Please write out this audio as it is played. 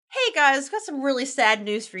Hey guys, got some really sad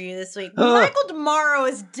news for you this week. Michael Tomorrow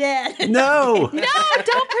is dead. No! No,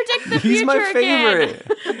 don't predict the future. He's my favorite.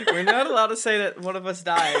 Again. We're not allowed to say that one of us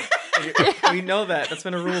died. We know that. That's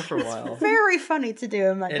been a rule for a while. Very funny to do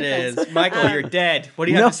in my It defense. is. Michael, you're dead. What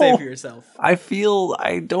do you have to say for yourself? I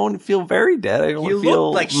don't feel very dead. I don't You feel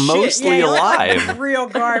look like shit. mostly you look alive. like real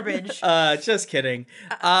garbage. Just kidding.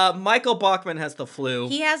 Michael Bachman has the flu.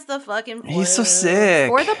 He has the fucking flu. He's so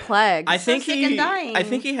sick. Or the plague. I think sick and dying. I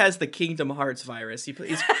think he has the Kingdom Hearts virus.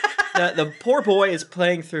 The poor boy is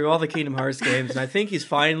playing through all the Kingdom Hearts games, and I think he's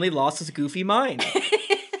finally lost his goofy mind.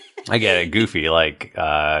 I get it. Goofy, like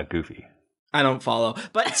Goofy. I don't follow.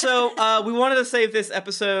 But so we wanted to save this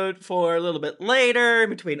episode for a little bit later, in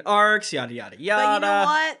between arcs, yada, yada, yada. But you know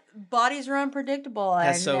what? Bodies are unpredictable.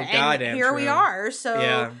 That's so goddamn here we true. are.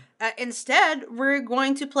 So instead, we're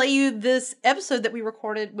going to play you this episode that we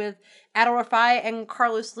recorded with Adol Rafai and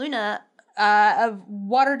Carlos Luna of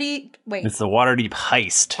Waterdeep. Wait. It's the Waterdeep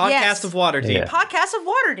heist. Podcast of Waterdeep. Yeah. Podcast of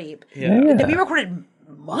Waterdeep. Yeah. That we recorded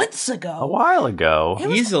months ago. A while ago.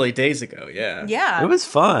 Easily days ago, yeah. Yeah. It was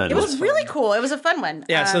fun. It was really cool. It was a fun one.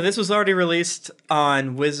 Yeah, so this was already released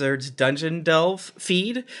on Wizards Dungeon Delve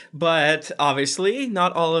feed, but obviously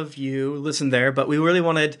not all of you listened there, but we really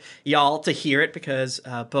wanted y'all to hear it because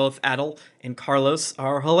both Adel and Carlos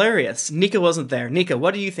are hilarious. Nika wasn't there. Nika,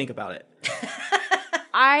 what do you think about it?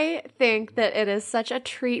 I think that it is such a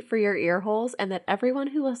treat for your ear holes and that everyone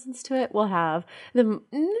who listens to it will have maybe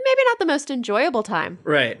not the most enjoyable time.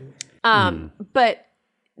 Right. But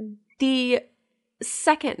the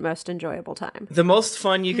second most enjoyable time. The most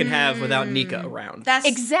fun you can have without Nika around. That's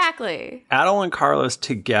Exactly. Adel and Carlos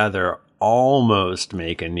together almost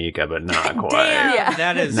make a Nika, but not quite. Damn. Yeah.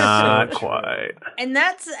 That is Not so true. quite. and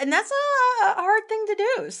that's a hard thing to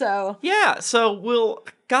do. So Yeah, so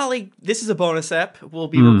golly, this is a bonus ep. We'll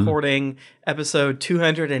be recording episode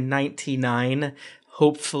 299,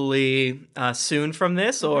 hopefully soon from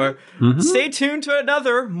this, or stay tuned to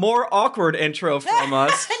another more awkward intro from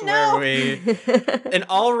us, No. where an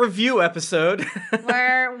all review episode.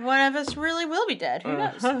 where one of us really will be dead. Who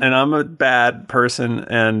knows? And I'm a bad person,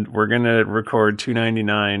 and we're going to record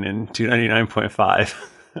 299 and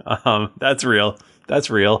 299.5. That's real. That's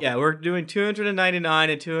real. Yeah, we're doing 299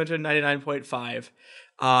 and 299.5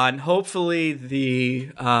 on hopefully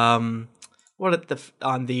the on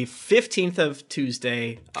the 15th of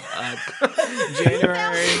Tuesday,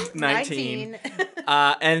 January 19.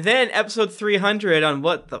 And then episode 300 on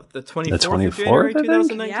what, the 24th, The 24th, of January I think?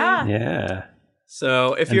 2019? Yeah. Yeah.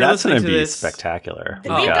 So if And you're that's listening going to to be this, spectacular.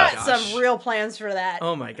 Oh, We've got gosh. some real plans for that.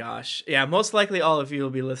 Oh my gosh. Yeah, most likely all of you will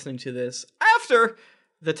be listening to this after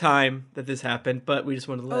the time that this happened, but we just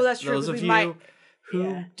want to let that's true, those 'cause of we you might- who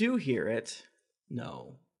yeah. do hear it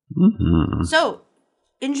know. Mhm. So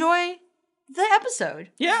enjoy the episode.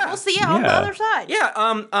 Yeah. We'll see you on the Yeah. other side. Yeah,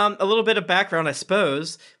 a little bit of background, I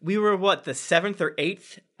suppose. We were, the 7th or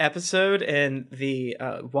 8th episode in the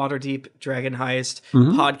Waterdeep Dragon Heist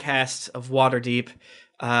podcast of Waterdeep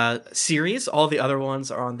series. All the other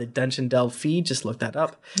ones are on the Dungeon Delve feed. Just look that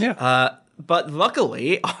up. Yeah. But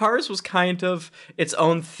luckily, ours was kind of its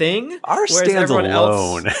own thing. Ours whereas stands everyone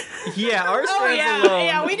alone. Else, yeah, ours Oh stands yeah, alone.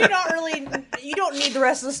 yeah. We do not really. You don't need the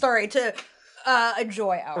rest of the story to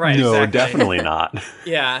enjoy ours. Right, No, exactly. definitely not.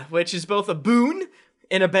 Yeah, which is both a boon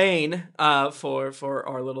and a bane for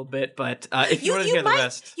our little bit. But if you want to hear the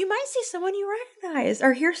rest, you might see someone you recognize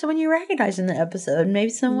or hear someone you recognize in the episode. Maybe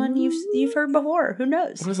someone you've heard before. Who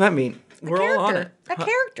knows? what does that mean? We're all on it. A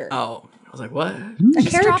character. Oh, I was like, what? A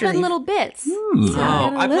Just drop character. in little bits.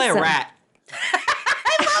 Oh, I play a rat.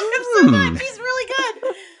 I love him so much. He's really good.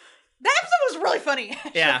 That episode was really funny.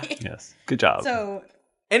 Actually. Yeah. Yes. Good job. So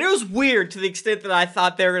And it was weird to the extent that I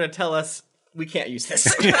thought they were going to tell us we can't use this.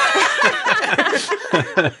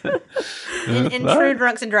 in true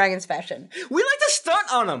Drunks and Dragons fashion. We like to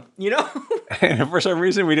stunt on them, you know? And for some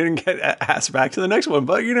reason, we didn't get asked back to the next one,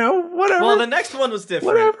 but whatever. Well, the next one was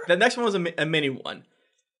different. Whatever. The next one was a mini one.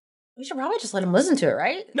 We should probably just let him listen to it,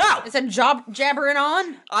 right? No! Instead of jabbering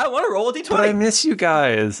on. I want to roll a d20. But I miss you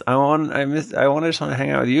guys. I just want to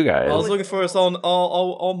hang out with you guys. I was looking for us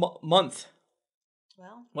all month.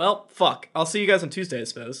 Well, fuck. I'll see you guys on Tuesday, I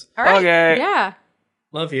suppose. All right. Okay. Yeah.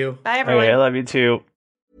 Love you. Bye, everyone. Okay, I love you too.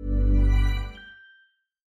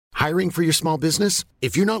 Hiring for your small business?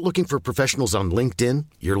 If you're not looking for professionals on LinkedIn,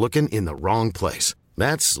 you're looking in the wrong place.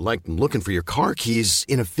 That's like looking for your car keys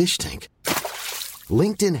in a fish tank.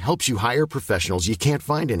 LinkedIn helps you hire professionals you can't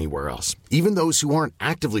find anywhere else, even those who aren't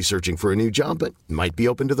actively searching for a new job but might be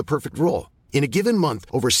open to the perfect role. In a given month,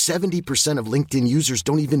 over 70% of LinkedIn users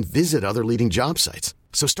don't even visit other leading job sites.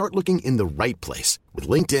 So start looking in the right place. With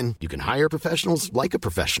LinkedIn, you can hire professionals like a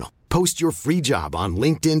professional. Post your free job on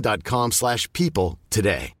linkedin.com/people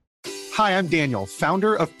today. Hi, I'm Daniel,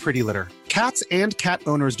 founder of Pretty Litter. Cats and cat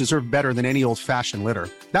owners deserve better than any old-fashioned litter.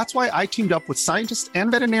 That's why I teamed up with scientists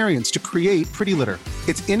and veterinarians to create Pretty Litter.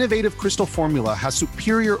 Its innovative crystal formula has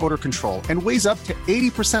superior odor control and weighs up to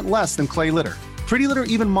 80% less than clay litter. Pretty Litter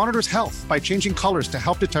even monitors health by changing colors to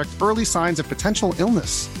help detect early signs of potential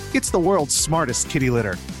illness. It's the world's smartest kitty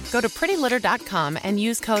litter. Go to prettylitter.com and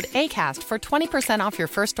use code ACAST for 20% off your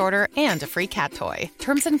first order and a free cat toy.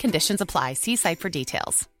 Terms and conditions apply. See site for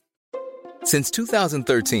details. Since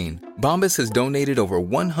 2013, Bombas has donated over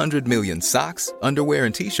 100 million socks, underwear,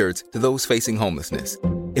 and T-shirts to those facing homelessness.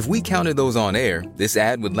 If we counted those on air, this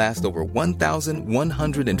ad would last over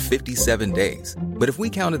 1,157 days. But if we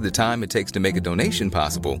counted the time it takes to make a donation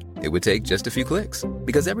possible, it would take just a few clicks.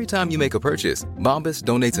 Because every time you make a purchase, Bombas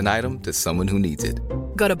donates an item to someone who needs it.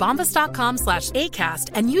 Go to bombas.com/ACAST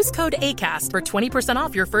and use code ACAST for 20%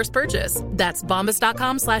 off your first purchase. That's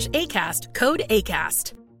bombas.com/ACAST, code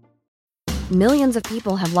ACAST. Millions of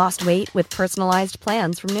people have lost weight with personalized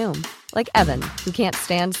plans from Noom. Like Evan, who can't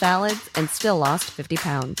stand salads and still lost 50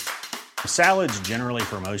 pounds. Salads generally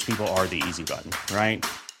for most people are the easy button, right?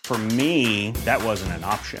 For me, that wasn't an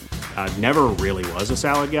option. I never really was a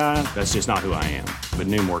salad guy. That's just not who I am. But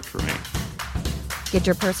Noom worked for me. Get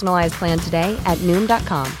your personalized plan today at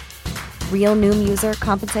Noom.com. Real Noom user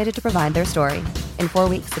compensated to provide their story. In 4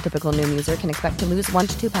 weeks, the typical Noom user can expect to lose 1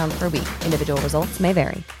 to 2 pounds per week. Individual results may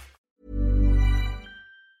vary.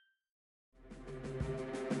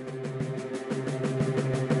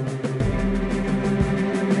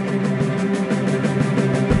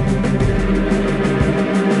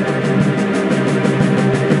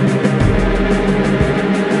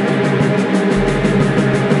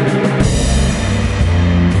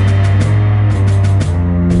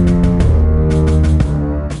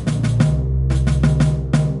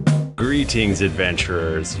 Greetings,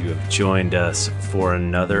 adventurers. You have joined us for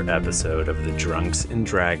another episode of the Drunks and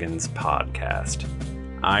Dragons podcast.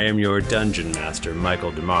 I am your dungeon master,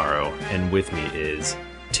 Michael DeMaro, and with me is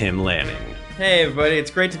Tim Lanning. Hey everybody, it's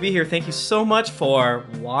great to be here. Thank you so much for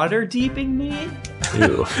water-deeping me.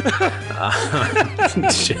 Ew.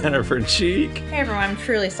 Jennifer Cheek. Hey everyone, I'm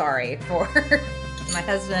truly sorry for my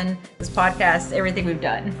husband, this podcast, everything we've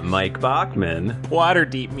done. Mike Bachman.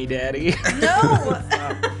 Waterdeep me, daddy. No!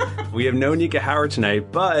 We have no Nika Howard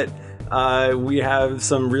tonight, but we have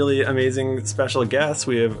some really amazing special guests.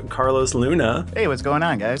 We have Carlos Luna. Hey, what's going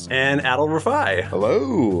on, guys? And Adel Rafai.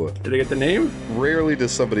 Hello. Did I get the name? Rarely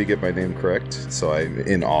does somebody get my name correct, so I'm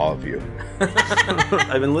in awe of you.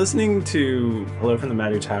 I've been listening to Hello from the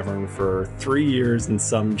Magic Tavern for 3 years and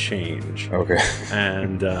some change. Okay.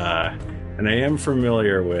 And I am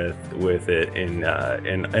familiar with it in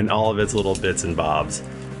all of its little bits and bobs.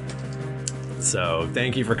 So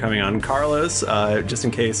thank you for coming on, Carlos. Just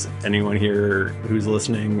in case anyone here who's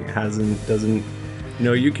listening doesn't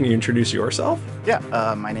know you, can you introduce yourself? Yeah,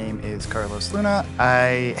 my name is Carlos Luna.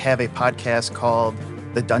 I have a podcast called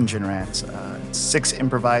The Dungeon Rats. 6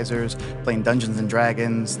 improvisers playing Dungeons and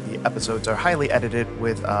Dragons. The episodes are highly edited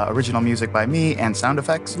with original music by me and sound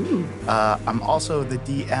effects. I'm also the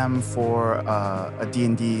DM for a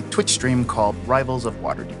D&D Twitch stream called Rivals of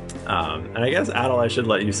Waterdeep. And I guess, Adel, I should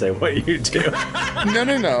let you say what you do.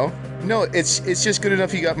 No, it's just good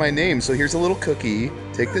enough you got my name, so here's a little cookie.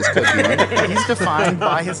 Take this cookie. He's defined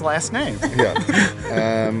by his last name. Yeah.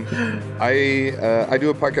 I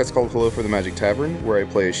do a podcast called Hello for the Magic Tavern, where I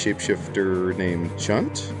play a shapeshifter named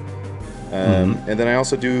Chunt. And then I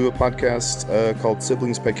also do a podcast called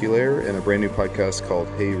Siblings Peculaire and a brand new podcast called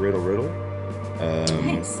Hey Riddle Riddle.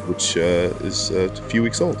 Nice. Which is a few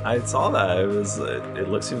weeks old. I saw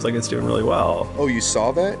that. Seems like it's doing really well. Oh, you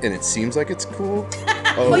saw that? And it seems like it's cool?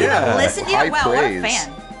 Oh, yeah. Listen to High it? Wow, praise. what a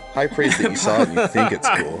fan. High praise that you saw it and you think it's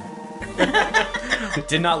cool.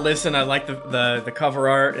 Did not listen. I like the cover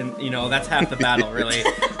art, and that's half the battle, really.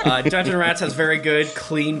 Dungeon Rats has very good,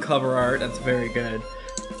 clean cover art. That's very good.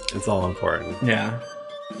 It's all important. Yeah.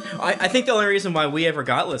 I think the only reason why we ever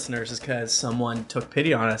got listeners is because someone took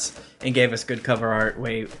pity on us and gave us good cover art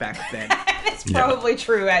way back then. It's probably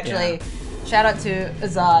true, actually. Yeah. Shout out to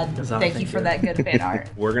Azad. Thank you for that good fan art.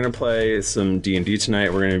 We're going to play some D&D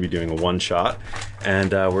tonight. We're going to be doing a one-shot,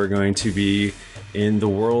 and we're going to be in the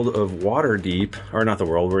world of Waterdeep. Or not the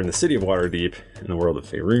world, we're in the city of Waterdeep, in the world of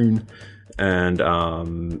Faerun. And,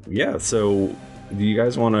 so do you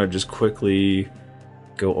guys want to just quickly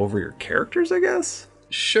go over your characters, I guess?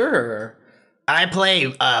 Sure. I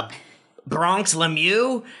play Bronx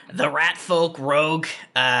Lemieux, the rat folk rogue.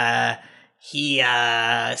 he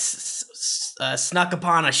snuck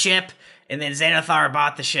upon a ship, and then Xanathar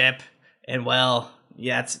bought the ship, and well,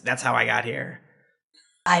 yeah, that's how I got here.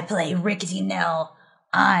 I play Rickety Nell.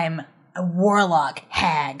 I'm a warlock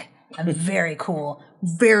hag. I'm very cool,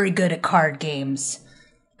 very good at card games.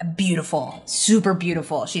 Beautiful, super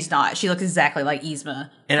beautiful. She's not. She looks exactly like Yzma.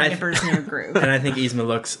 And I group. And I think Yzma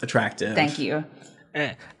looks attractive. Thank you.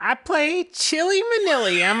 I play Chili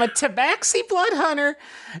Manili. I'm a Tabaxi blood hunter.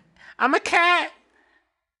 I'm a cat.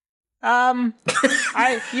 I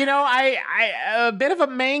a bit of a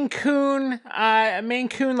Maine Coon,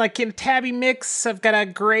 like in tabby mix. I've got a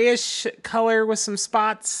grayish color with some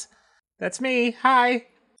spots. That's me. Hi.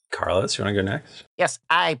 Carlos, you want to go next? Yes,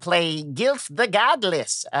 I play Gilf the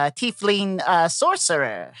Godless, a tiefling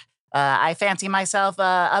sorcerer. I fancy myself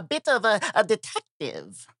a bit of a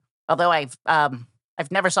detective, although I've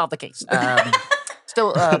never solved the case.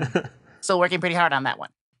 Still working pretty hard on that one.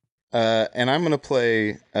 And I'm going to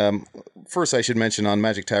play... first, I should mention, on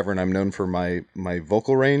Magic Tavern, I'm known for my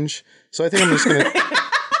vocal range. So I think I'm just going to...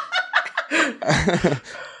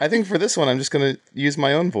 I think for this one, I'm just going to use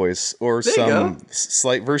my own voice or some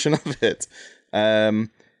slight version of it. And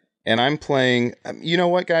I'm playing... you know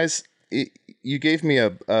what, guys? You gave me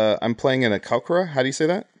a... I'm playing in a Kokra. How do you say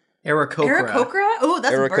that? Aarakocra. Oh,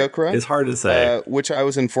 that's a bird. It's hard to say. Which I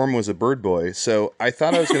was informed was a bird boy. So I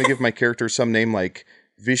thought I was going to give my character some name like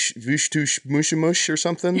Vishtush Mushamush or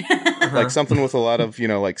something. Like something with a lot of,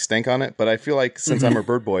 like stank on it. But I feel like since I'm a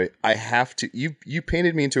bird boy, I have to... You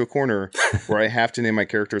painted me into a corner where I have to name my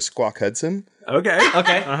character Squawk Hudson. Okay.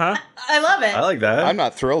 Uh-huh. I love it. I like that. I'm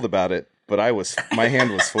not thrilled about it, but my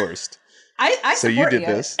hand was forced. I so you did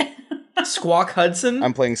this. Squawk Hudson?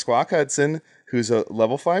 I'm playing Squawk Hudson, who's a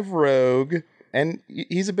level 5 rogue, and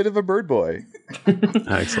he's a bit of a bird boy.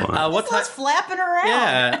 Excellent. What's flapping around?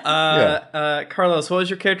 Yeah. Carlos, what was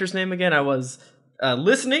your character's name again? I was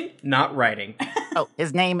listening, not writing. Oh,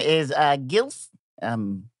 his name is Gilf.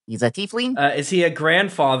 He's a tiefling. Is he a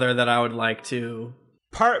grandfather that I would like to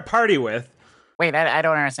party with? Wait, I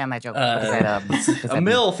don't understand that joke. A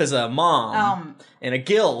MILF is a mom, and a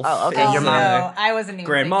GILF is your mom. I wasn't even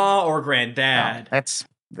grandma or granddad.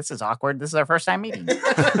 This is awkward. This is our first time meeting.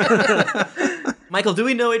 Michael, do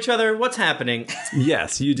we know each other? What's happening?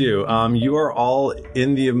 Yes, you do. You are all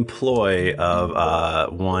in the employ of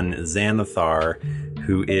one Xanathar,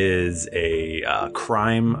 who is a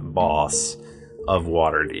crime boss of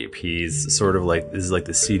Waterdeep. He's sort of like, this is like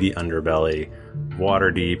the seedy underbelly.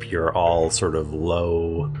 Waterdeep, you're all sort of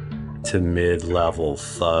low to mid-level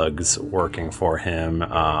thugs working for him.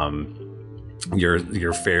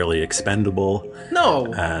 You're fairly expendable.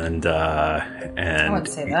 No. And I wouldn't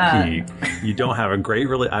say that. You don't have a great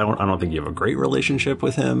I don't think you have a great relationship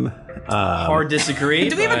with him. Hard disagree.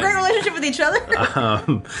 Do we have a great relationship with each other?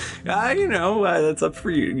 That's up for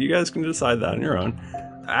you. You guys can decide that on your own.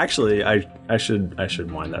 Actually, I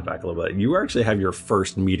should wind that back a little bit. You actually have your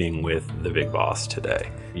first meeting with the big boss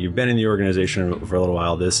today. You've been in the organization for a little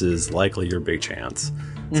while. This is likely your big chance.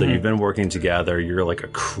 So you've been working together. You're like a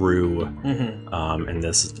crew in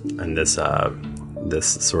this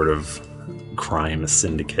sort of crime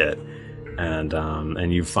syndicate,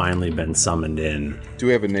 and you've finally been summoned in. Do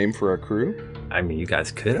we have a name for our crew? I mean, you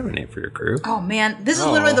guys could have a name for your crew. Oh man, this is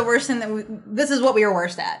literally the worst thing this is what we were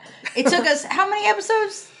worst at. It took us how many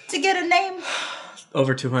episodes to get a name?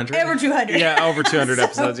 Over 200. Over 200. Yeah, over 200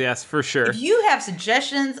 episodes. Yes, for sure. If you have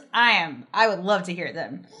suggestions, I would love to hear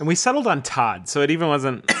them. And we settled on Todd, so it even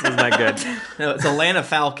wasn't that good. No, it's Atlanta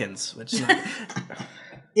Falcons, which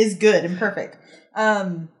is good and perfect.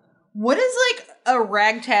 What is like a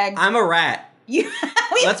ragtag? I'm a rat.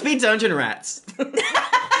 Let's be dungeon rats.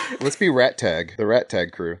 Let's be Rat Tag, the Rat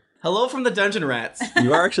Tag crew. Hello from the Dungeon Rats.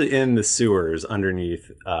 You are actually in the sewers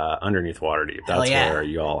underneath Waterdeep. That's where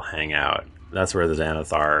you all hang out. That's where the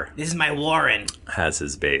Xanathar. This is my Warren. Has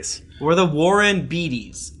his base. We're the Warren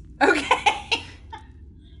Beaties. Okay.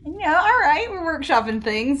 Yeah, all right. We're workshopping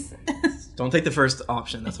things. Don't take the first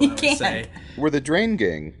option. That's what I would say. We're the Drain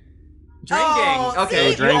Gang. Drain Gang.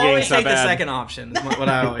 Okay, Drain you always Gang's take not the bad. second option. Is what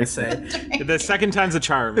I always say. The second time's a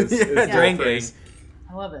charm. Drain Gang.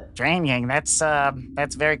 I love it. Drain Gang, that's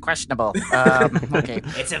very questionable. Okay.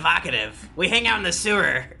 It's evocative. We hang out in the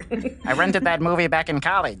sewer. I rented that movie back in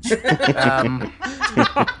college.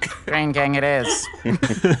 Drain Gang it is.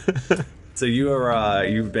 So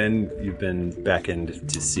you've been beckoned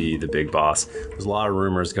to see the big boss. There's a lot of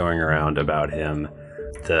rumors going around about him.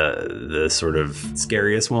 The sort of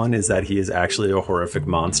scariest one is that he is actually a horrific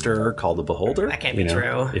monster called the Beholder. That can't be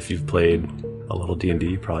true. If you've played a little D&D,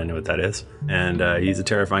 you probably know what that is. And he's a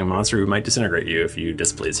terrifying monster who might disintegrate you if you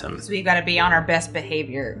displease him. So we've got to be on our best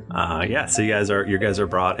behavior. Yeah, so you guys are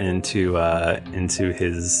brought into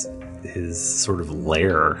his sort of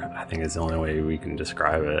lair, I think is the only way we can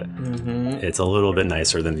describe it. Mm-hmm. It's a little bit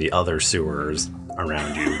nicer than the other sewers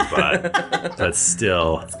around you, but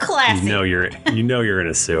still, it's classy. You know you're in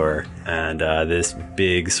a sewer, and this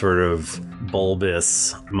big sort of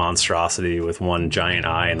bulbous monstrosity with one giant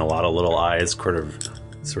eye and a lot of little eyes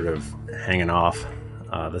sort of hanging off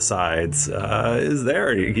the sides is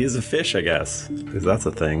there. He's a fish, I guess, because that's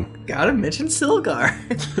a thing. Gotta mention Silgar.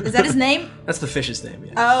 Is that his name? That's the fish's name,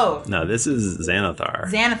 yeah. Oh. No, this is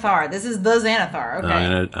Xanathar. Xanathar. This is the Xanathar. Okay.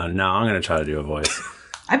 I'm gonna try to do a voice.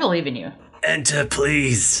 I believe in you. Enter,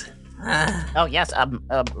 please. Oh, yes.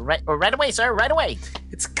 Right away, sir. Right away.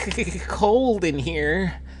 It's cold in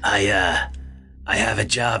here. I have a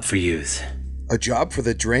job for yous. A job for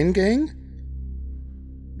the Drain Gang?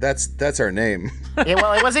 That's our name. Yeah,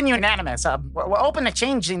 well, it wasn't unanimous. We're open to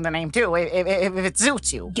changing the name too, if it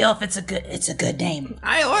suits you. Gilf, it's a good name.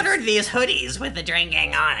 I ordered these hoodies with the Drain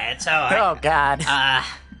Gang on it, so Oh God. I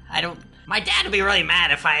don't. My dad would be really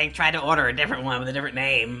mad if I tried to order a different one with a different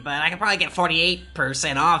name, but I could probably get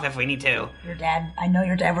 48% off if we need to. I know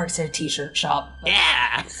your dad works at a t-shirt shop.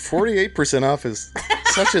 Yeah. 48% off is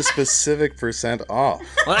such a specific percent off.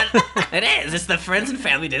 Well, it is. It's the friends and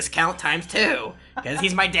family discount times 2. Because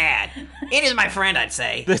he's my dad. It is my friend, I'd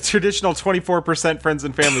say. The traditional 24% friends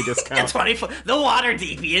and family discount. The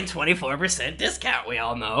Waterdeepian 24% discount, we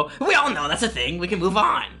all know. We all know that's a thing. We can move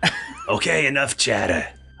on. Okay, enough chatter.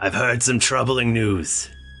 I've heard some troubling news.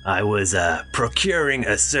 I was procuring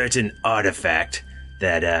a certain artifact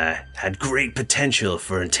that had great potential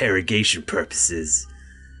for interrogation purposes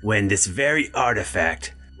when this very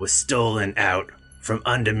artifact was stolen out from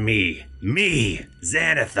under me,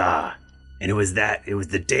 Xanathar. And it was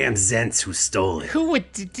the damn Zents who stole it. Who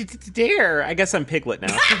would dare? I guess I'm Piglet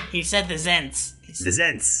now. He said the Zents. The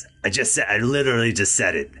Zents. I literally just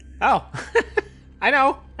said it. Oh, I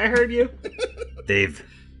know. I heard you.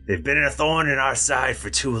 They've been a thorn in our side for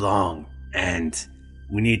too long, and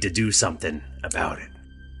we need to do something about it.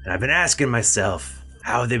 And I've been asking myself,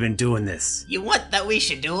 how have they been doing this? You want that we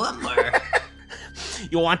should do them, or?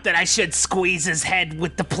 You want that I should squeeze his head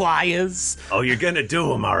with the pliers? Oh, you're gonna do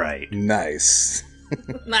them, all right. Nice.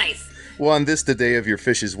 Nice. Well, on this, the day of your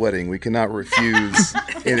fish's wedding, we cannot refuse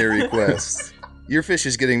any request. Your fish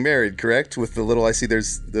is getting married, correct? With the little, I see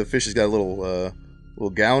the fish has got a little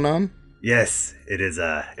gown on? Yes, it is.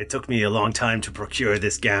 It took me a long time to procure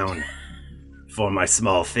this gown for my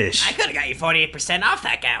small fish. I could have got you 48% off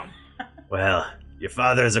that gown. Well, your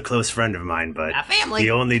father is a close friend of mine, but A family.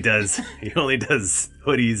 he only does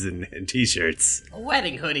hoodies and t-shirts. A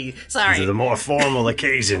wedding hoodie. This Sorry. is a more formal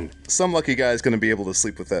occasion. Some lucky guy is going to be able to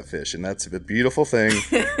sleep with that fish, and that's a beautiful thing.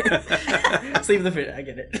 Sleep with the fish. I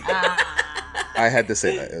get it. I had to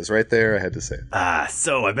say that. It was right there. I had to say it.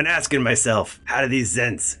 So I've been asking myself, how do these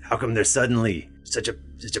Zents, how come they're suddenly such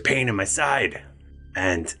a pain in my side?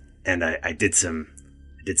 And I did some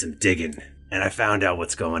digging, and I found out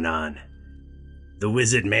what's going on. The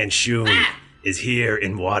wizard Manshoon is here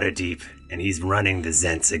in Waterdeep, and he's running the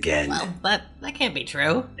Zents again. Well, that can't be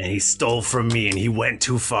true. And he stole from me, and he went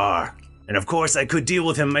too far. And of course, I could deal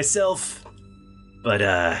with him myself, but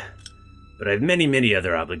I have many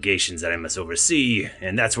other obligations that I must oversee,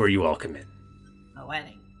 and that's where you all come in. A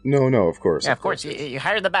wedding. No, of course. Yeah, of course. You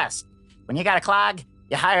hire the best. When you got a clog,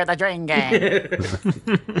 you hire the Drain Gang.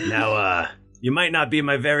 Now, you might not be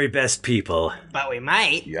my very best people. But we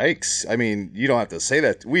might. Yikes. I mean, you don't have to say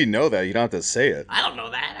that. We know that. You don't have to say it. I don't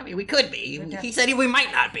know that. I mean, we could be. He said we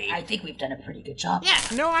might not be. I think we've done a pretty good job. Yeah.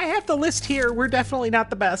 No, I have the list here. We're definitely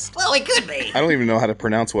not the best. Well, we could be. I don't even know how to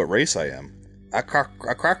pronounce what race I am.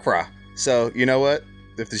 Akrakra. So, you know what?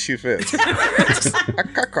 If the shoe fits.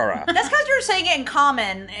 Akrakra. That's because you're saying it in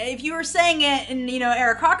common. If you were saying it in,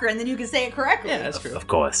 Eric Cochran, then you could say it correctly. Yeah, that's true. Of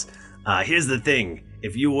course. Here's the thing.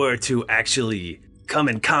 If you were to actually come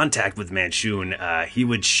in contact with Manshoon, he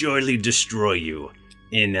would surely destroy you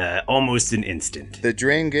in almost an instant. The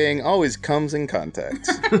Drain Gang always comes in contact.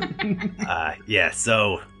 Yeah,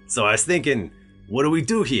 so I was thinking, what do we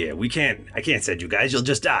do here? I can't send you guys, you'll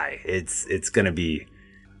just die. It's gonna be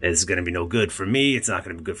no good for me, it's not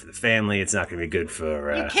gonna be good for the family, it's not gonna be good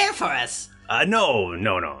for You care for us. No.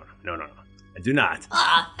 I do not.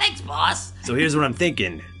 Thanks, boss. So here's what I'm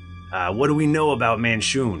thinking. What do we know about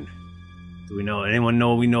Manshoon? Anyone know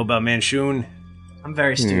what we know about Manshoon? I'm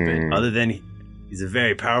very stupid. Other than he's a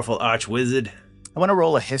very powerful arch wizard. I want to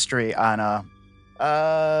roll a history on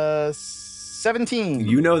 17.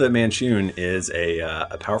 You know that Manchun is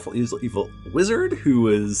a powerful evil wizard who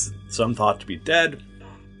is some thought to be dead.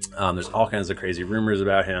 There's all kinds of crazy rumors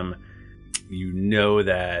about him. You know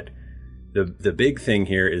that the big thing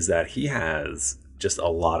here is that he has just a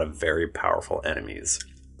lot of very powerful enemies.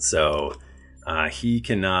 So he's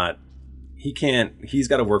got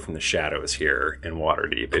to work from the shadows here in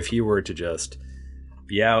Waterdeep. If he were to just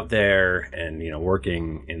be out there and,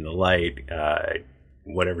 working in the light,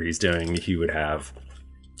 whatever he's doing, he would have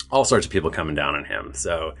all sorts of people coming down on him.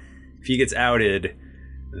 So if he gets outed,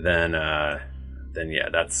 then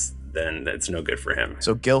it's no good for him.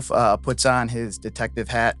 So Gilf puts on his detective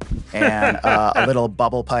hat and a little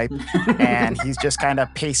bubble pipe, and he's just kind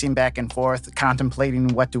of pacing back and forth, contemplating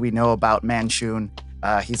what do we know about Manchun.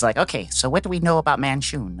 He's like, okay, so what do we know about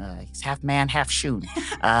Manchun? He's half man, half shoon.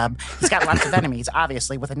 He's got lots of enemies,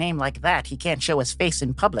 obviously. With a name like that, he can't show his face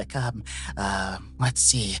in public. Let's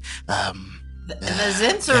see. The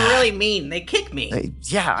Zins are really mean. They kick me.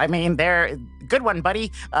 Yeah, I mean, they're... Good one,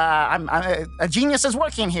 buddy. I'm a genius is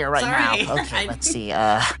working here right Sorry. now. Okay, let's see.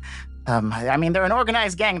 I mean, they're an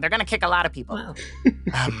organized gang. They're gonna kick a lot of people.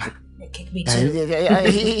 They kick me too.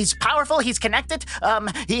 He's powerful. He's connected.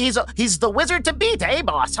 He's the wizard to beat, eh,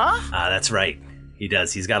 boss? Huh? That's right. He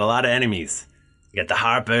does. He's got a lot of enemies. You got the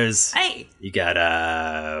Harpers. Hey. You got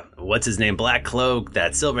what's his name? Black Cloak.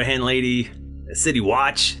 That Silverhand lady. The City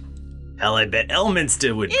Watch. Hell, I bet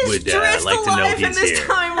Elminster would like to know he's in this here.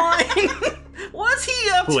 timeline? What's he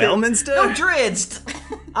up Who, to? Elminster? No, Drizzt.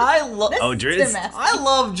 Drizzt? I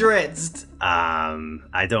love Drizzt.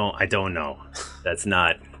 I don't know. That's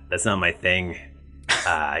not my thing.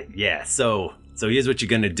 Yeah. So here's what you're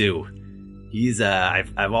gonna do. He's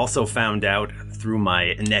I've also found out through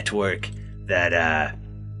my network that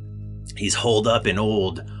he's holed up in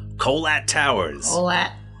old Colat Towers.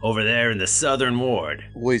 Colat. Over there in the Southern Ward.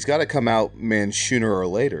 Well, he's got to come out, man, sooner or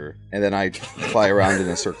later, and then I fly around in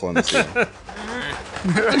a circle on the ceiling.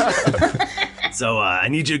 So I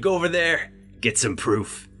need you to go over there, get some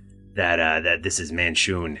proof that this is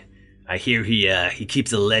Manchun. I hear he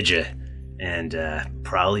keeps a ledger, and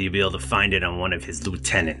probably you'll be able to find it on one of his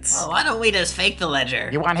lieutenants. Well, why don't we just fake the ledger?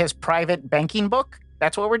 You want his private banking book?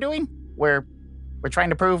 That's what we're doing? We're trying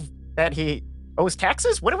to prove that he owes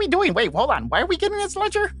taxes? What are we doing? Wait, hold on. Why are we getting his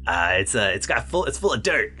ledger? It's full of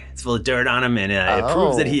dirt. It's full of dirt on him, and it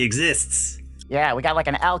proves that he exists. Yeah, we got like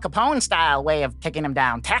an Al Capone style way of taking him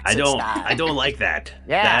down, taxes style. I don't like that.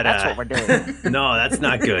 Yeah, that's what we're doing. No, that's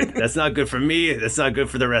not good. That's not good for me. That's not good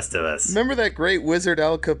for the rest of us. Remember that great wizard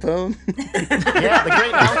Al Capone? Yeah, the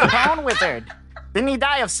great Al Capone wizard. Didn't he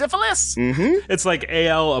die of syphilis? Mm-hmm. It's like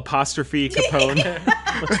Al''Capone.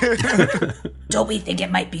 Don't we think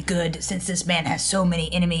it might be good, since this man has so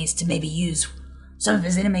many enemies, to maybe use some of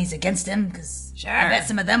his enemies against him? Because I bet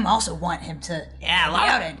some of them also want him to be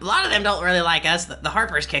outed. A lot of them don't really like us. The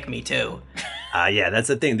Harpers kick me too. Yeah, that's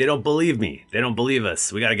the thing. They don't believe me. They don't believe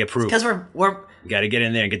us. We gotta get proof. Because we're we gotta get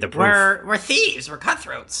in there and get the proof. We're thieves. We're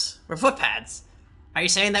cutthroats. We're footpads. Are you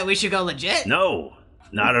saying that we should go legit? No,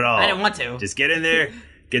 not at all. I didn't want to. Just get in there,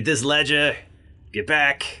 get this ledger, get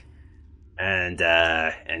back, and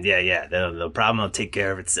yeah, the problem will take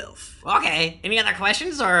care of itself. Okay. Any other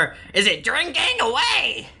questions, or is it drinking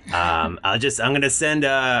away? I'm gonna send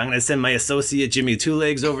my associate Jimmy Two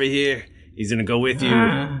Legs over here. He's gonna go with you,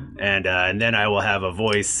 and then I will have a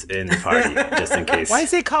voice in the party just in case. Why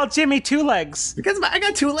is he called Jimmy Two Legs? Because I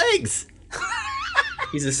got 2 legs.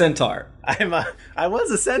 He's a centaur. I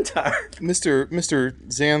was a centaur. Mr.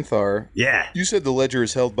 Xanthar. Yeah. You said the ledger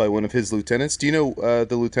is held by one of his lieutenants. Do you know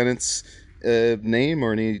the lieutenant's name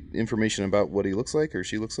or any information about what he looks like or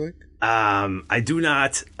she looks like? I do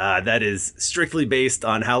not. That is strictly based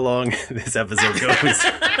on how long this episode goes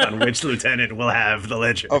on which lieutenant will have the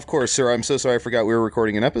ledger. Of course, sir. I'm so sorry I forgot we were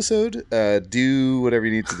recording an episode. Do whatever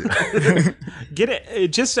you need to do. Get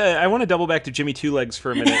it. I want to double back to Jimmy Two Legs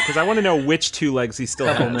for a minute because I want to know which 2 legs he still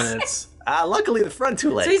Couple has. minutes. Luckily, the front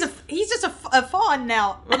 2 legs. So he's just a fawn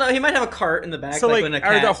now. Well, no, he might have a cart in the back. So when a are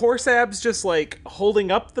cat... the horse abs just like holding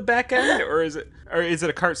up the back end, or is it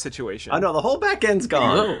a cart situation? Oh no, the whole back end's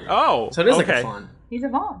gone. Oh, so it is okay. like a fawn. He's a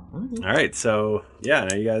fawn. All right, so yeah,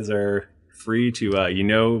 now you guys are free to you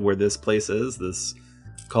know where this place is. This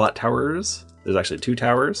Colat Towers. There's actually 2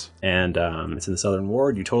 towers, and it's in the Southern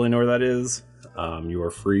Ward. You totally know where that is. You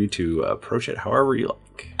are free to approach it however you like.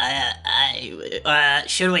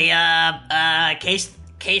 Should we case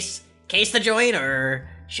the joint, or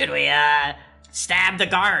should we stab the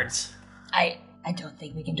guards? I don't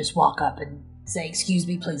think we can just walk up and say, excuse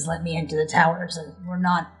me, please let me into the towers.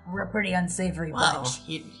 We're a pretty unsavory Well, bunch.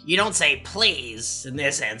 you don't say please in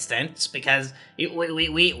this instance because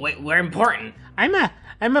we're important.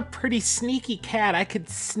 I'm a pretty sneaky cat. I could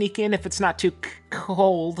sneak in if it's not too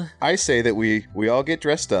cold. I say that we all get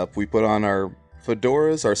dressed up. We put on our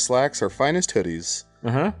fedoras, our slacks, our finest hoodies.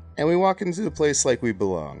 And we walk into the place like we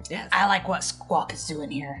belong. Yeah, I like what Squawk is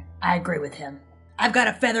doing here. I agree with him. I've got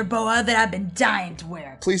a feather boa that I've been dying to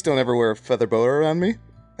wear. Please don't ever wear a feather boa around me.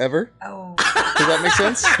 Ever. Oh. Does that make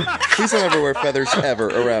sense? Please don't ever wear feathers ever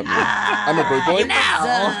around me. I'm a bird boy.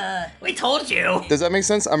 Now, we told you. Does that make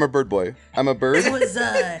sense? I'm a bird boy. I'm a bird.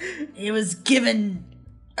 It was given.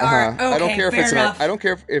 Okay, I don't care if fair it's enough. I don't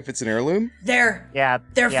care if it's an heirloom. They're that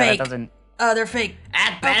fake. doesn't- They're fake.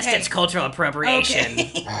 At best, Okay. it's cultural appropriation.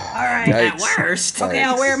 Okay. All right. At worst. Okay,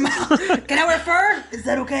 I'll wear my. Can I wear fur? Is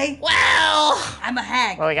that okay? Well, I'm a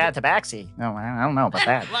hag. Well, we got a tabaxi. No, I don't know about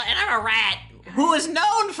that. Well, and I'm a rat who is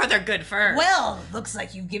known for their good fur. Well, looks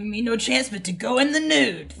like you've given me no chance but to go in the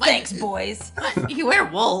nude. Thanks, boys. You wear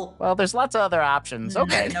wool. Well, there's lots of other options.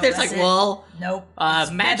 Okay. No, There's that's like it. wool. Nope.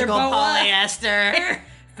 Magical feather boa. polyester.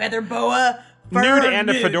 Feather boa. Fur Nude and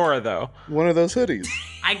a nude. fedora, though. One of those hoodies.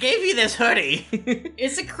 I gave you this hoodie.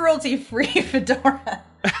 It's a cruelty-free fedora.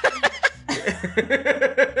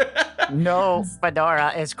 No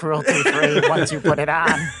fedora is cruelty-free once you put it on.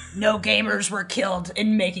 No gamers were killed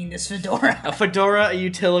in making this fedora. A fedora, a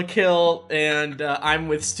utilikill, and I'm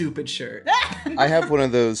with stupid shirt. I have one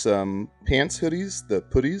of those pants hoodies, the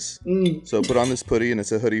putties. So put on this putty, and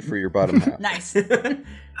it's a hoodie for your bottom half. Nice.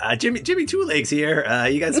 Jimmy Two Legs here.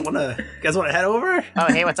 You guys wanna head over? Oh,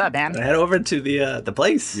 hey, what's up, man? Head over to the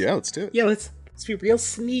place. Yeah, let's do it. Yeah, let's be real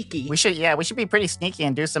sneaky. We should be pretty sneaky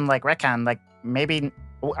and do some like retcon. Like maybe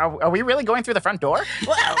are we really going through the front door?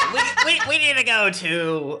 Well, we need to go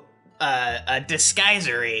to a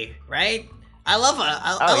disguisery, right? I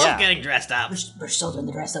love getting dressed up. We're still doing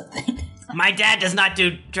the dress up thing. My dad does not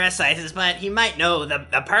do dress sizes, but he might know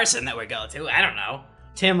the person that we go to. I don't know.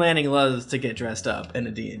 Tim Lanning loves to get dressed up in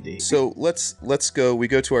a D&D. So let's go. We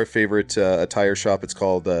go to our favorite attire shop. It's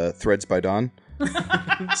called Threads by Dawn.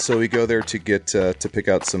 So we go there to get to pick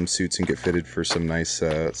out some suits and get fitted for some nice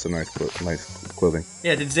clothing.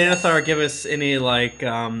 Yeah, did Xanathar give us any like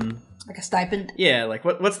Like a stipend? yeah, like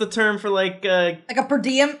what's the term for like Like a per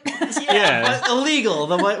diem? yeah, illegal,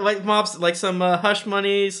 the white mobs, like some hush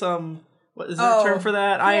money, some what is there a term for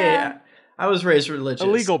that? yeah. I was raised religious.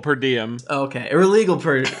 Illegal per diem. Okay, illegal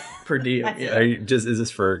per diem. Yeah. Are you is this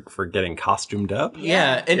for getting costumed up?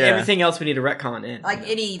 Yeah, and Yeah. everything else we need to retcon in. Like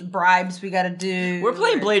any bribes we gotta do. We're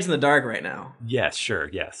playing Blades in the Dark right now. Yes, sure,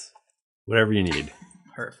 yes. Whatever you need.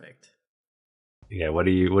 Perfect. Okay, what are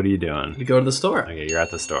you doing? We go to the store. Okay, you're at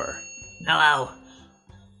the store. Hello.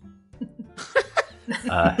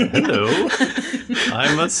 Hello.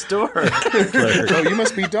 I'm a store clerk. Oh, you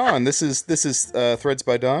must be Dawn. This is Threads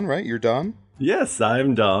by Dawn, right? You're Dawn. Yes,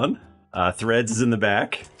 I'm Don. Threads is in the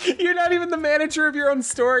back. You're not even the manager of your own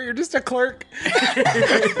store. You're just a clerk.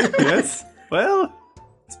 Yes. Well,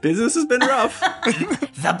 this business has been rough.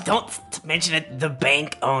 Don't mention it. The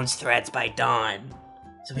bank owns Threads by Dawn,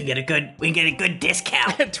 so we can get a good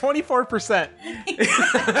discount. 24%.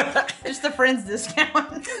 Just the friends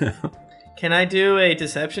discount. Can I do a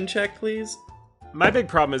deception check, please? My big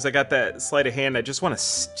problem is I got that sleight of hand. I just want to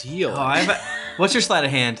steal. What's your sleight of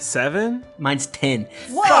hand? 7? Mine's 10.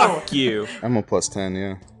 Whoa! Fuck you. I'm a +10.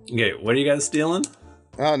 Yeah. Okay, what are you guys stealing?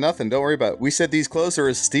 Oh, nothing. Don't worry about it. We said these clothes are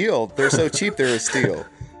a steal. They're so cheap. They're a steal.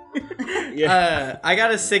 I got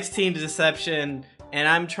a 16 to deception, and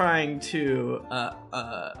I'm trying to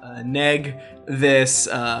neg this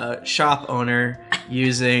shop owner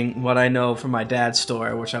using what I know from my dad's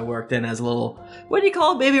store, which I worked in as a little, what do you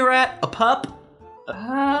call a baby rat? A pup?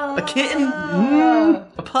 A kitten? A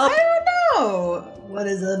pup? I don't know. What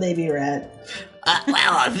is a baby rat?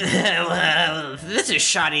 This is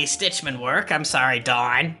shoddy Stitchman work. I'm sorry,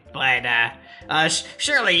 Dawn, but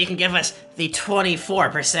surely you can give us the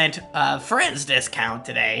 24% friends discount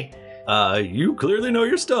today. You clearly know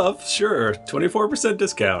your stuff. Sure, 24%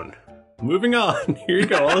 discount. Moving on. Here you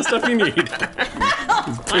go. All the stuff you need.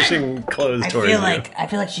 He's pushing clothes towards you. I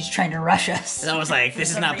feel like she's trying to rush us. I was like,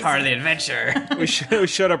 this is not part of the adventure. We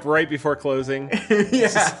showed up right before closing.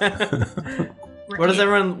 Yeah. What does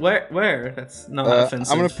everyone wear? That's not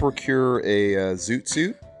offensive. I'm going to procure a zoot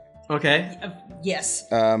suit. Okay. Yes.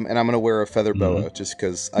 And I'm going to wear a feather boa just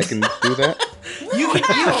because I can do that. You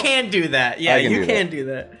can do that. Yeah, you can do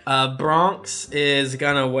that. Bronx is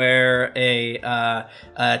gonna wear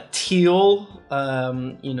a teal,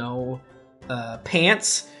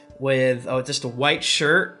 pants with just a white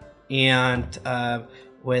shirt and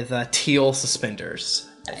with teal suspenders,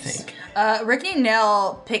 I think. Rickety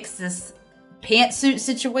Nell picks this pantsuit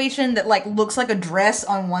situation that like looks like a dress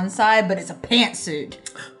on one side, but it's a pantsuit.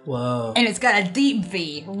 Whoa. And it's got a deep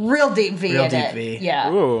V, real deep V Real in deep it. V.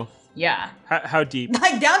 Yeah. Ooh. Yeah. How deep?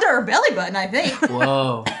 Like down to her belly button, I think.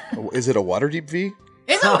 Whoa. Is it a Waterdeep V?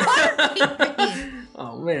 It's a Waterdeep V.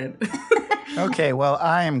 Oh, man. Okay, well,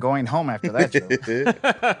 I am going home after that joke.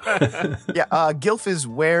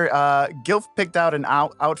 Gilf picked out an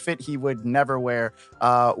outfit he would never wear,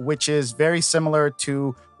 which is very similar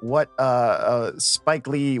to what Spike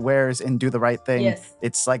Lee wears in Do the Right Thing. Yes.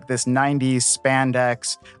 It's like this 90s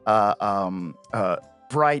spandex,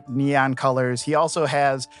 bright neon colors. He also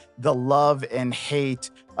has the love and hate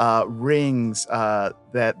rings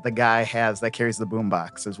that the guy has that carries the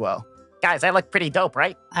boombox as well. Guys, I look pretty dope,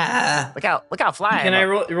 right? Look how fly Can I I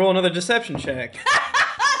look. roll another deception check?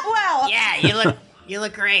 Wow. Yeah, you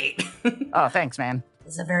look great. Oh, thanks, man.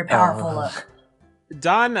 It's a very powerful look.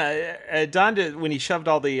 Don did, when he shoved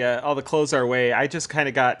all the clothes our way, I just kind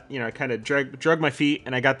of got, drug my feet,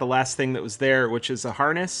 and I got the last thing that was there, which is a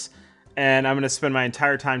harness, and I'm going to spend my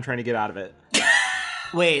entire time trying to get out of it.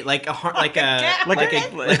 Wait, like a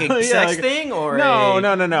Yeah, sex thing, or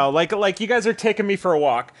no. Like you guys are taking me for a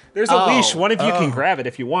walk. There's a leash. One of you can grab it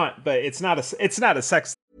if you want, but it's not a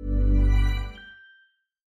sex.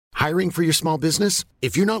 Hiring for your small business?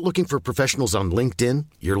 If you're not looking for professionals on LinkedIn,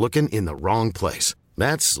 you're looking in the wrong place.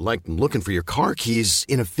 That's like looking for your car keys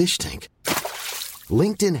in a fish tank.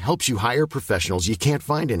 LinkedIn helps you hire professionals you can't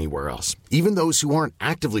find anywhere else, even those who aren't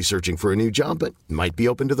actively searching for a new job but might be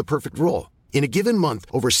open to the perfect role. In a given month,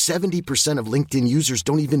 over 70% of LinkedIn users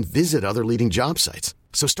don't even visit other leading job sites.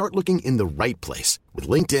 So start looking in the right place. With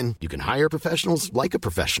LinkedIn, you can hire professionals like a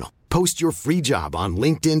professional. Post your free job on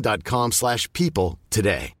linkedin.com/people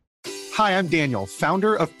today. Hi, I'm Daniel,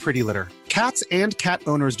 founder of Pretty Litter. Cats and cat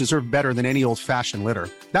owners deserve better than any old-fashioned litter.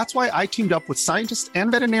 That's why I teamed up with scientists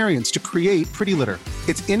and veterinarians to create Pretty Litter.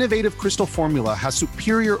 Its innovative crystal formula has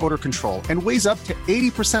superior odor control and weighs up to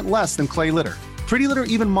 80% less than clay litter. Pretty Litter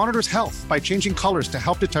even monitors health by changing colors to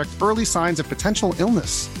help detect early signs of potential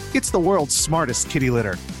illness. It's the world's smartest kitty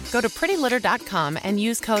litter. Go to prettylitter.com and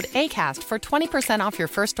use code ACAST for 20% off your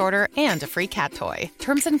first order and a free cat toy.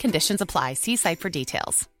 Terms and conditions apply. See site for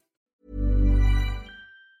details.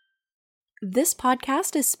 This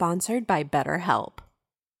podcast is sponsored by BetterHelp.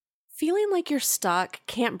 Feeling like you're stuck,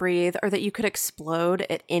 can't breathe, or that you could explode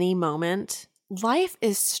at any moment? Life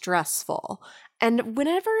is stressful. And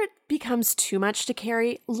whenever it becomes too much to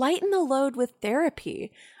carry, lighten the load with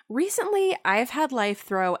therapy. Recently, I've had life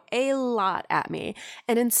throw a lot at me,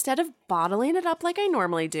 and instead of bottling it up like I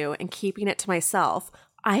normally do and keeping it to myself,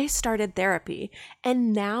 I started therapy,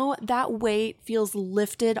 and now that weight feels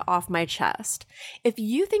lifted off my chest. If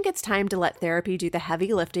you think it's time to let therapy do the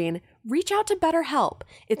heavy lifting, reach out to BetterHelp.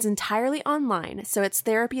 It's entirely online, so it's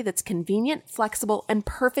therapy that's convenient, flexible, and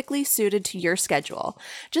perfectly suited to your schedule.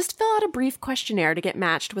 Just fill out a brief questionnaire to get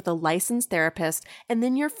matched with a licensed therapist, and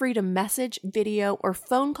then you're free to message, video, or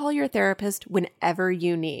phone call your therapist whenever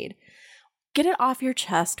you need. Get it off your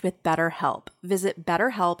chest with BetterHelp. Visit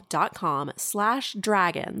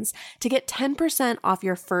betterhelp.com/dragons to get 10% off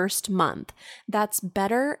your first month. That's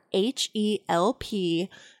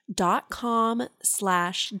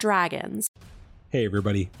betterhelp.com/dragons. Hey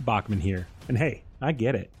everybody, Bachman here. And hey, I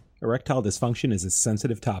get it. Erectile dysfunction is a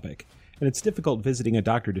sensitive topic, and it's difficult visiting a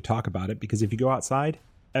doctor to talk about it because if you go outside,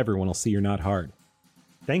 everyone will see you're not hard.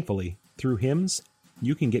 Thankfully, through HIMS,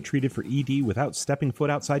 you can get treated for ED without stepping foot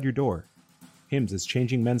outside your door. HIMS is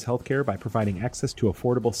changing men's healthcare by providing access to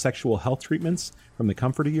affordable sexual health treatments from the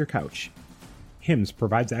comfort of your couch. HIMS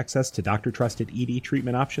provides access to doctor-trusted ED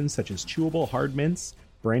treatment options such as chewable hard mints,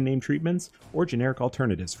 brand name treatments, or generic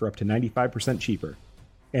alternatives for up to 95% cheaper.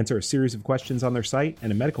 Answer a series of questions on their site,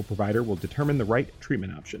 and a medical provider will determine the right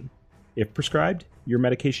treatment option. If prescribed, your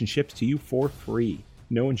medication ships to you for free,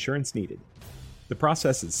 no insurance needed. The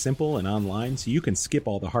process is simple and online, so you can skip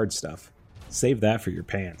all the hard stuff. Save that for your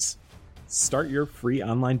pants. Start your free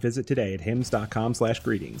online visit today at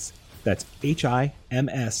hims.com/greetings. That's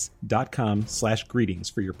HIMS.com/greetings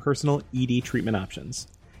for your personal ED treatment options.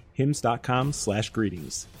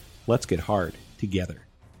 hims.com/greetings. Let's get hard together.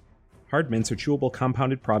 Hard mints are chewable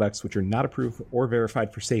compounded products which are not approved or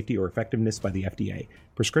verified for safety or effectiveness by the FDA.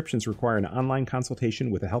 Prescriptions require an online consultation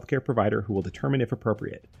with a healthcare provider who will determine if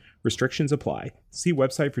appropriate. Restrictions apply. See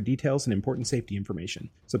website for details and important safety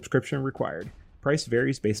information. Subscription required. Price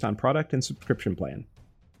varies based on product and subscription plan.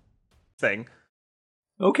 Thing.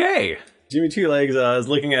 Okay. Jimmy Two Legs is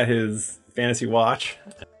looking at his fantasy watch.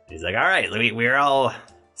 He's like, all right, we're all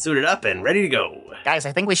suited up and ready to go. Guys,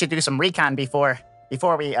 I think we should do some recon before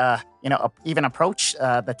before we, even approach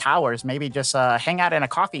the towers, maybe just hang out in a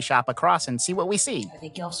coffee shop across and see what we see. I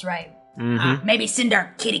think Gilf's right. Mhm. Maybe send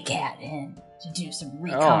our kitty cat in to do some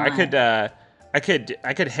recon. Oh, I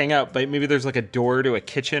could hang out, but maybe there's like a door to a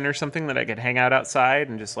kitchen or something that I could hang out outside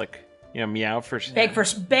and just like, meow for Beg for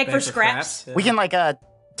scraps. We can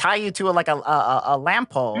tie you to a lamp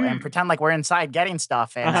pole and pretend like we're inside getting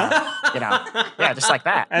stuff, and just like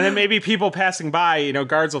that. And then maybe people passing by,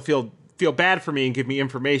 guards will feel bad for me and give me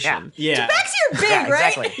information. Yeah. Tabaxi are big,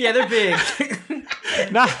 right? Exactly. Yeah, they're big.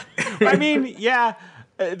 I mean, yeah,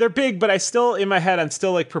 they're big, but in my head, I'm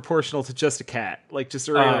still like proportional to just a cat, like just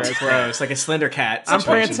a regular cat. Gross, like a slender cat.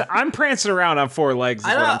 I'm prancing around on four legs. Is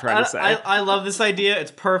what I'm trying to say. I love this idea.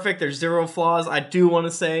 It's perfect. There's zero flaws. I do want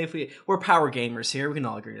to say, we're power gamers here, we can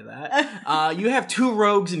all agree to that. You have 2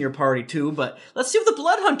 rogues in your party too, but let's see what the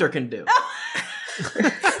Blood Hunter can do.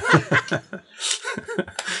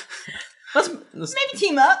 let's maybe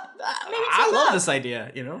team up. I love this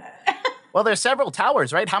idea. Well, there's several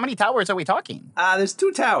towers, right? How many towers are we talking? There's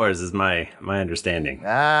 2 towers, is my understanding.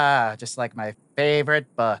 Just like my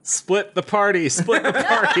favorite book. Split the party. So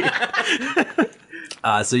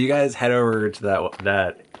you guys head over to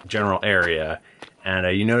that general area,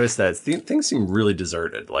 and you notice that things seem really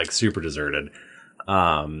deserted, like super deserted.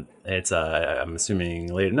 It's I'm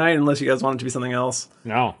assuming late at night, unless you guys want it to be something else.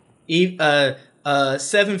 No.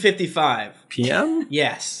 7:55 p.m.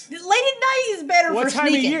 Yes. Late at night is better What for time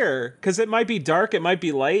sneaking. of year? Because it might be dark, it might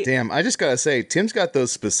be light. Damn, I just gotta say, Tim's got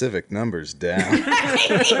those specific numbers down.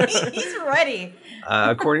 He's ready.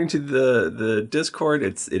 According to the Discord,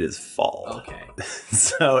 it is fall. Okay.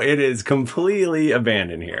 So it is completely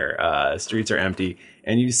abandoned here. Streets are empty,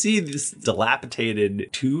 and you see this dilapidated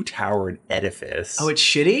 2-towered edifice. Oh, it's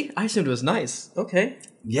shitty? I assumed it was nice. Okay.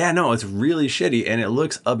 Yeah, no, it's really shitty, and it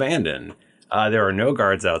looks abandoned. There are no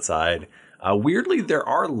guards outside. Weirdly, there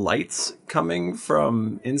are lights coming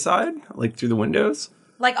from inside, like through the windows.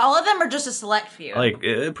 Like all of them, or just a select few? Like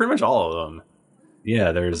pretty much all of them.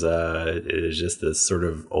 Yeah, there's it is just this sort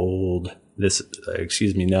of old,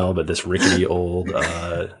 excuse me, Nell, but this rickety old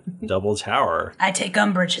double tower. I take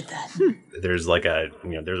umbrage at that. There's like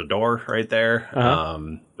there's a door right there.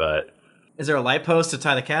 But is there a light post to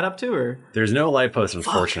tie the cat up to, or there's no light post,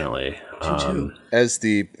 unfortunately. As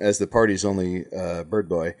the party's only bird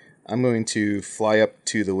boy, I'm going to fly up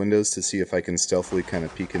to the windows to see if I can stealthily kind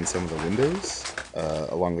of peek in some of the windows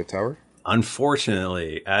along the tower.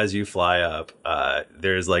 Unfortunately, as you fly up,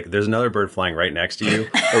 there's another bird flying right next to you.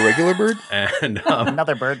 A regular bird? And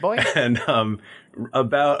another bird boy? And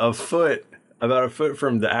about a foot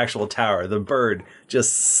from the actual tower, the bird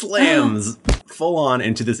just slams full on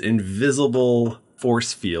into this invisible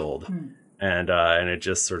force field. And it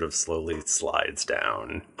just sort of slowly slides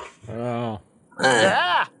down. Oh.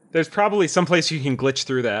 There's probably someplace you can glitch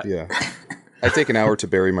through that. Yeah. I take an hour to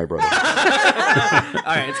bury my brother. All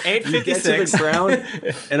right, it's 8:56. You get to the ground,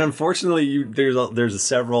 and unfortunately, there's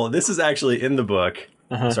several. This is actually in the book.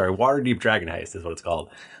 Sorry, Waterdeep Dragon Heist is what it's called.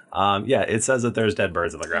 Yeah, it says that there's dead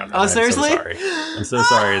birds on the ground. Oh, seriously? I'm so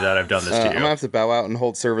sorry that I've done this to you. I'm gonna have to bow out and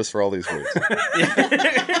hold service for all these birds.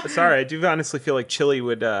 Sorry, I do honestly feel like Chili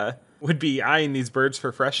would be eyeing these birds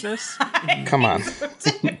for freshness. Come on.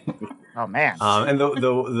 Oh man! And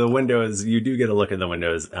the windows, you do get a look in the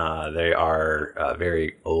windows. They are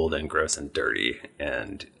very old and gross and dirty,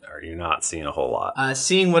 and you're not seeing a whole lot.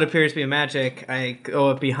 Seeing what appears to be a magic, I go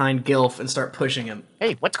up behind Gilf and start pushing him.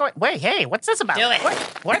 Hey, what's going? Wait, hey, what's this about? Do it.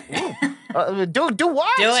 What? Do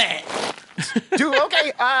what? Do it.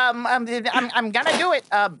 Okay. I'm gonna do it.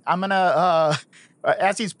 I'm gonna.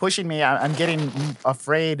 As he's pushing me, I'm getting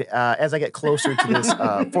afraid as I get closer to this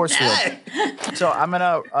force field. So I'm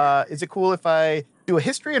gonna. Is it cool if I do a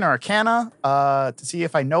history and arcana to see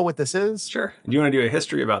if I know what this is? Sure. Do you want to do a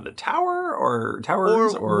history about the tower or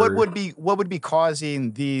towers, or what would be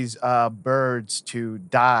causing these birds to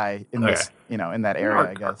die in this, in that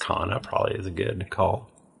area? I guess Arcana probably is a good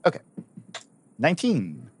call. Okay,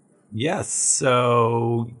 19. Yes.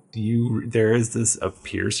 So there is this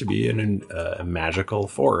appears to be a magical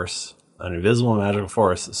force, an invisible magical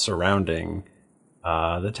force surrounding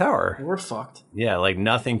the tower. We're fucked. Yeah, like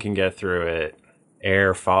nothing can get through it.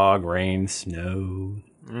 Air, fog, rain, snow.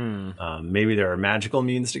 Maybe there are magical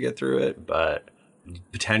means to get through it, but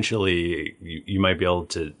potentially you might be able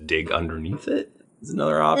to dig underneath it. Is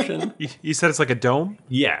another option. You said it's like a dome?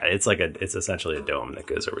 Yeah, it's essentially a dome that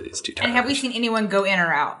goes over these two towers. And have we seen anyone go in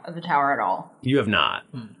or out of the tower at all? You have not.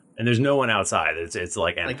 And there's no one outside. It's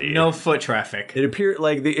like empty. Like no foot traffic. It appeared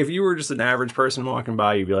like if you were just an average person walking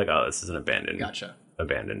by, you'd be like, "Oh, this is an abandoned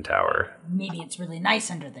abandoned tower." Maybe it's really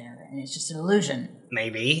nice under there, and it's just an illusion.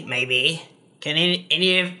 Maybe. Can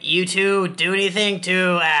any of you two do anything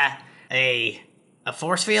to a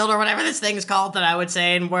force field or whatever this thing is called that I would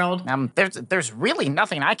say in world? There's really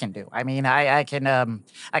nothing I can do. I mean, I can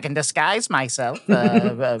disguise myself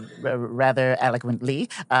rather eloquently.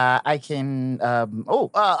 I can I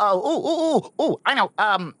know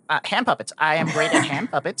hand puppets. I am great at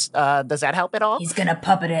hand puppets. Does that help at all? He's gonna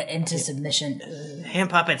puppet it into submission.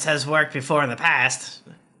 Hand puppets has worked before in the past.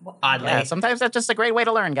 Oddly. Yeah, sometimes that's just a great way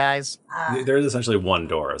to learn, guys. There's essentially one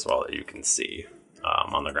door as well that you can see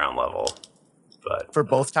on the ground level. But for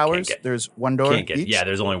both towers, there's one door each? Yeah,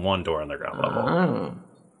 there's only one door on the ground level.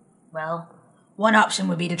 Well, one option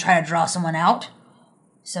would be to try to draw someone out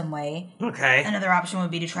some way. Okay. Another option would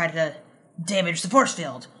be to try to damage the force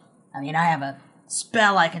field. I mean, I have a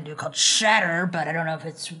spell I can do called Shatter, but I don't know if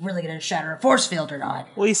it's really going to shatter a force field or not.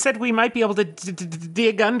 Well, you said we might be able to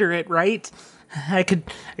dig under it, right? I could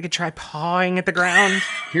try pawing at the ground.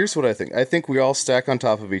 Here's what I think. I think we all stack on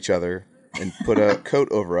top of each other and put a coat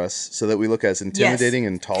over us so that we look as intimidating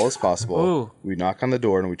and tall as possible. Ooh. We knock on the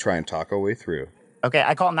door and we try and talk our way through. Okay,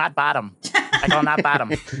 I call not bottom. I call not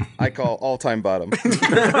bottom. I call all-time bottom.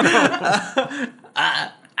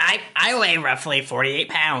 I weigh roughly 48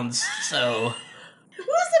 pounds, so... Who's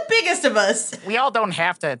the biggest of us? We all don't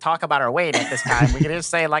have to talk about our weight at this time. We can just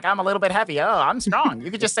say, like, I'm a little bit heavy. Oh, I'm strong. You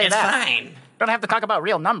could just say It's that. fine. Don't have to talk about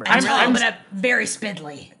real numbers. I'm very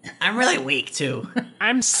spindly. I'm really weak, too.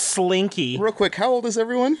 I'm slinky. Real quick, how old is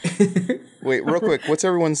everyone? Wait, real quick, what's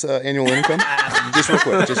everyone's annual income? Just real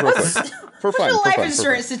quick. For fun. What's the life for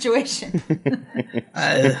insurance situation?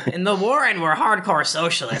 In the Warren, we're hardcore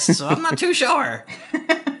socialists, so I'm not too sure.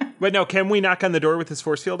 But no, can we knock on the door with this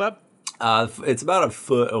force field up? It's about a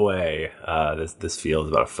foot away. This field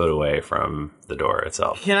is about a foot away from the door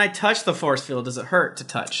itself. Can I touch the force field? Does it hurt to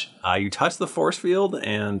touch? You touch the force field,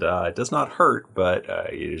 and it does not hurt, but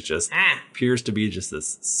it just appears to be just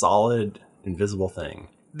this solid, invisible thing.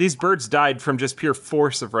 These birds died from just pure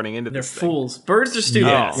force of running into They're this fools. Birds are stupid.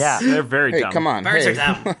 Yes. Yeah, they're very dumb. Hey, come on. Birds hey. are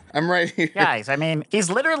dumb. I'm right here. Guys, I mean, he's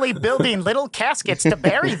literally building little caskets to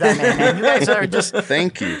bury them in, and you guys are just...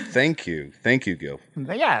 Thank you, Gil.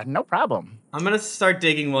 Yeah, no problem. I'm going to start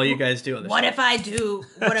digging while you guys do other What stuff. if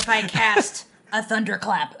I cast a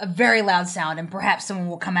thunderclap, a very loud sound, and perhaps someone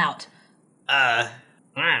will come out?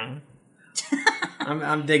 I'm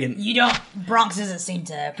digging. Bronx doesn't seem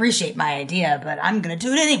to appreciate my idea, but I'm gonna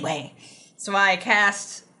do it anyway. So I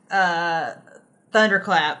cast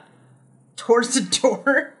Thunderclap towards the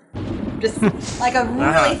door. Just like a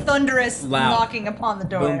really thunderous Loud. knocking upon the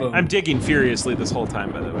door. Boom, boom. I'm digging furiously this whole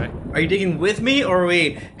time, by the way. Are you digging with me, or are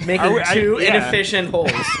we making two inefficient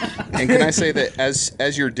holes? And can I say that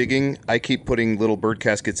as you're digging, I keep putting little bird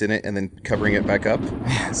caskets in it and then covering it back up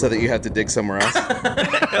so that you have to dig somewhere else?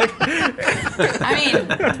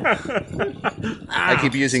 I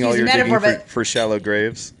keep using all your metaphor, digging for shallow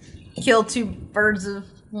graves. Kill two birds with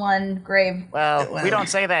one grave. Well, we don't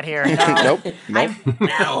say that here. Nope.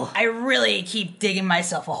 I really keep digging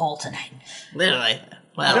myself a hole tonight. Literally.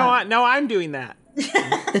 Well, No, I'm doing that.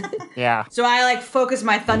 Yeah. So I focus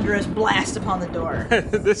my thunderous blast upon the door.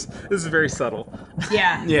 This is very subtle.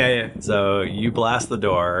 Yeah. Yeah. So you blast the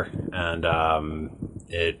door, and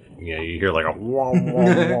you hear like a wom,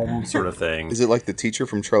 wom, wom sort of thing. Is it like the teacher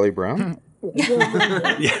from Charlie Brown?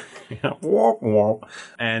 Yeah. Womp, womp.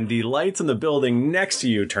 And the lights in the building next to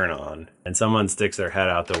you turn on, and someone sticks their head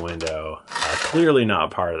out the window, clearly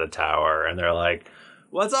not part of the tower, and they're like,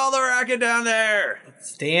 "What's all the racket down there?"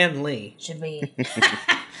 Stan Lee.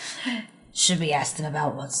 Should we ask them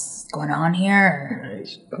about what's going on here?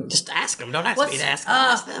 just ask them. Don't ask me to ask them.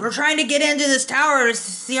 Ask them. We're trying to get into this tower to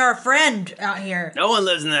see our friend out here. No one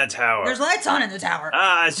lives in that tower. There's lights on in the tower.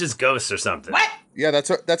 It's just ghosts or something. What? Yeah,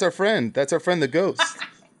 that's our friend. That's our friend, the ghost.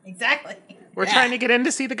 Exactly. We're trying to get in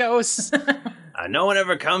to see the ghosts. No one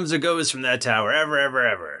ever comes or goes from that tower.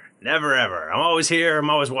 Ever. Never, ever. I'm always here. I'm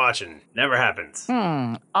always watching. Never happens.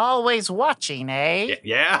 Always watching, eh?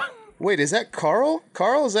 Yeah? Wait, is that Carl?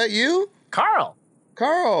 Carl, is that you? Carl,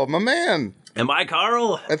 my man. Am I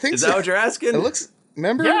Carl? I think Is so. that what you're asking? It looks...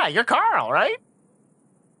 Remember? Yeah, you're Carl, right?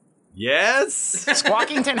 Yes?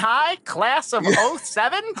 Squawkington High, class of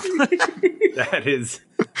 07? That is...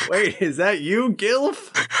 Wait, is that you,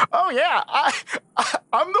 Gilf? Oh, yeah.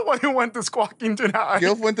 I'm the one who went to Squawkington High.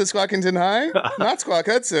 Gilf went to Squawkington High? Not Squawk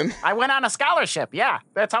Hudson. I went on a scholarship, yeah.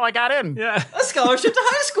 That's how I got in. Yeah. A scholarship to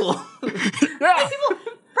high school. Yeah.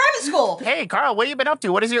 Private school. Hey, Carl, what have you been up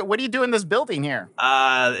to? What do you do in this building here?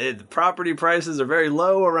 The property prices are very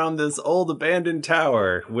low around this old abandoned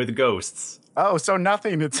tower with ghosts. Oh, so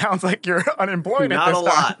nothing. It sounds like you're unemployed Not at this a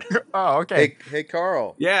time. lot. Oh, okay. Hey,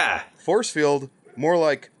 Carl. Yeah. Force field, more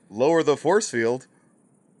like lower the force field.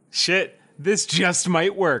 Shit, this just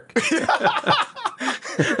might work.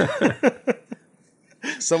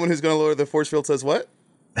 Someone who's going to lower the force field says what?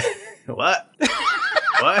 What?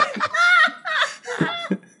 What?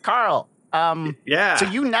 Carl. Yeah. So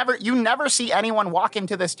you never see anyone walk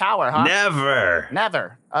into this tower, huh?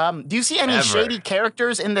 Never. Do you see any Ever. shady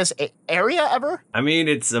characters in this area ever? I mean,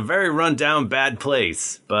 it's a very run-down, bad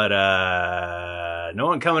place, but no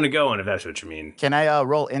one coming and going, if that's what you mean. Can I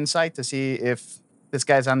roll insight to see if this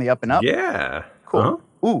guy's on the up and up? Yeah. Cool. Uh-huh.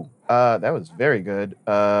 Ooh, that was very good.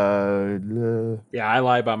 Yeah, I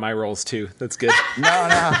lie about my rolls too. That's good.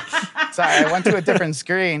 No. Sorry, I went to a different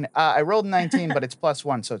screen. I rolled 19, but it's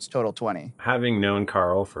 +1, so it's total 20. Having known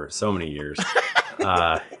Carl for so many years,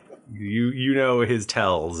 you know his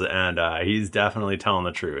tells, and he's definitely telling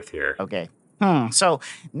the truth here. Okay. So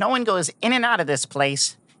no one goes in and out of this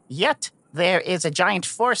place, yet there is a giant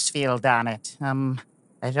force field on it.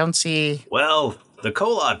 I don't see... Well, the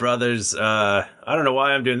Kolot brothers, I don't know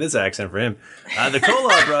why I'm doing this accent for him. The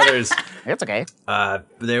Kolot brothers... It's okay.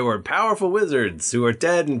 They were powerful wizards who are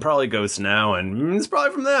dead and probably ghosts now, and it's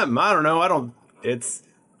probably from them. I don't know. I don't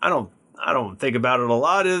think about it a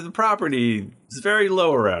lot. The property is very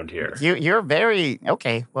low around here. You're very...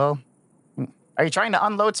 Okay, well... Are you trying to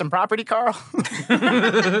unload some property, Carl?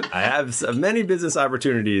 I have many business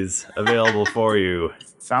opportunities available for you.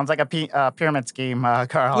 Sounds like a pyramid scheme,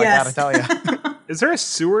 Carl, Yes. I gotta tell you. Is there a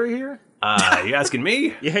sewer here? You asking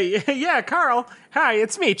me? Yeah, Carl. Hi,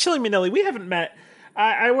 it's me, Chili Manilli. We haven't met.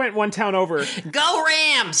 I went one town over. Go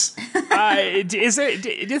Rams! Is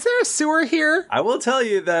there a sewer here? I will tell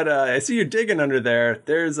you that I see you digging under there.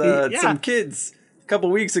 There's some kids a couple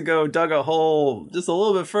weeks ago dug a hole just a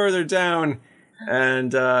little bit further down,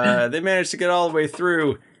 and they managed to get all the way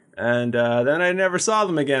through. And then I never saw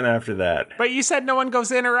them again after that. But you said no one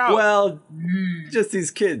goes in or out. Well, just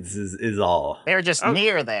these kids is all. They're just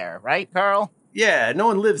near there, right, Carl? Yeah, no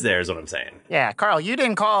one lives there is what I'm saying. Yeah, Carl, you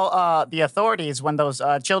didn't call the authorities when those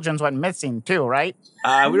children went missing too, right?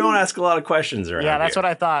 We don't ask a lot of questions around Yeah, that's here. what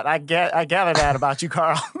I thought. I gathered that about you,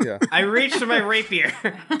 Carl. Yeah. I reached for my rapier.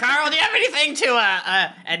 Carl, do you have anything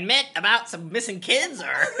to admit about some missing kids?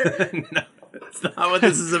 Or No, that's not what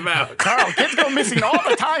this is about. Carl, kids go missing all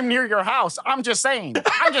the time near your house. I'm just saying,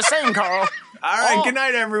 Carl. All right, good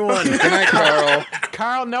night, everyone. Good night, Carl.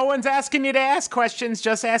 Carl, no one's asking you to ask questions,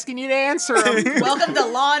 just asking you to answer them. Welcome to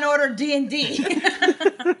Law and Order D&D.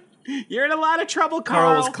 You're in a lot of trouble, Carl.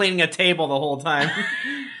 Carl was cleaning a table the whole time.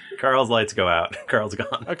 Carl's lights go out. Carl's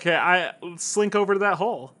gone. Okay, I slink over to that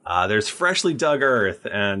hole. There's freshly dug earth,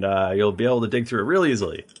 and you'll be able to dig through it real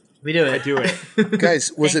easily. We do it. I do it.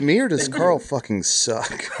 Guys, was it me or does Carl fucking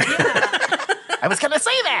suck? I was gonna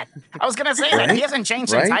say that. Right? He hasn't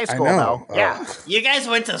changed since Right? high school, I know. though. Yeah. you guys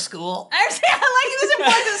went to school? I like he was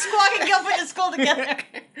important to Squawk and Guild went to school together.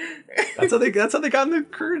 That's how they got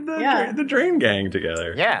the Drain Gang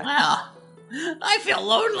together. Yeah. Well, I feel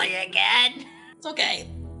lonely again. It's okay.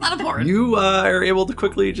 Not important. You are able to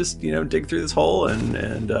quickly just dig through this hole, and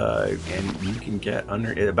you can get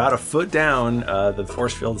under about a foot down. The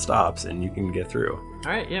force field stops, and you can get through.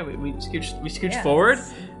 All right, yeah, we scooch forward.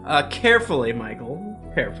 Carefully, Michael.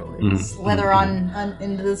 Carefully. Slither on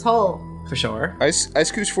into this hole. For sure. I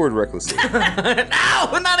scooch forward recklessly. No,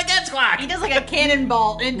 we're not against Squawk. He does like a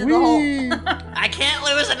cannonball into the hole. I can't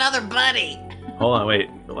lose another buddy. Hold on, wait.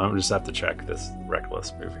 I'm just have to check this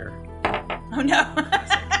reckless move here. Oh no.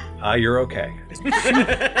 You're okay.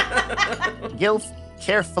 Gilf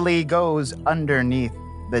carefully goes underneath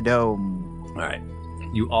the dome. All right.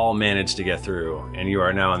 You all managed to get through, and you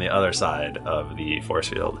are now on the other side of the force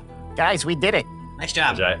field. Guys, we did it. Nice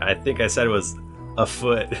job. Which I think I said was a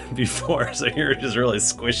foot before, so you're just really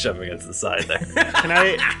squished up against the side there.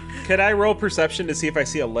 Can I roll perception to see if I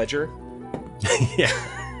see a ledger? Yeah.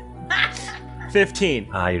 15.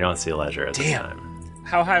 You don't see a ledger at this time.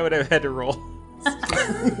 How high would I have had to roll?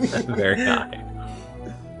 Very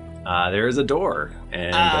high. There is a door,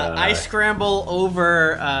 and I scramble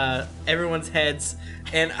over everyone's heads,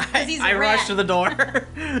 and I rush to the door,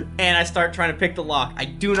 and I start trying to pick the lock. I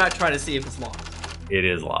do not try to see if it's locked. it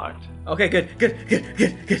is locked. Okay, good.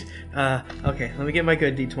 Okay, let me get my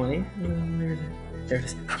good D20. There it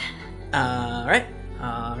is. All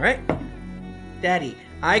right. Daddy,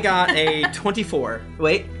 I got a 24.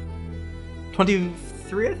 Wait,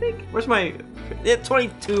 23, I think? Where's my...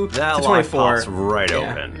 22 That to lock 24. pops right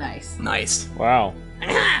open. Nice. Wow.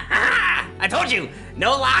 I told you,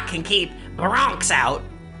 no lock can keep Bronx out.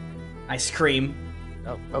 I scream.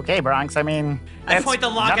 Oh, okay, Bronx, I mean... I point the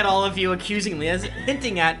lock at all of you accusingly, as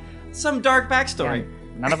hinting at some dark backstory.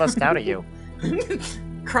 None of us doubted you.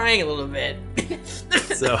 crying a little bit.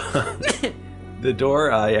 So the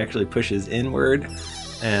door actually pushes inward,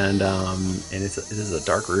 and it is a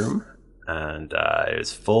dark room, and it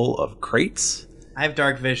is full of crates. I have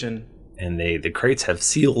dark vision. And the crates have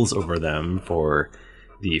seals over them for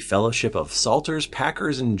the Fellowship of Salters,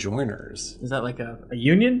 Packers, and Joiners. Is that like a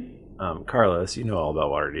union? Carlos, you know all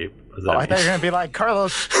about Waterdeep. What does that I mean? thought you were going to be like,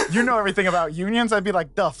 Carlos, you know everything about unions. I'd be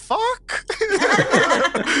like, the fuck?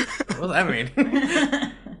 What does that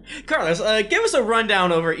mean? Carlos, give us a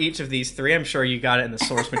rundown over each of these three. I'm sure you got it in the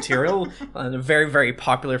source material. A very, very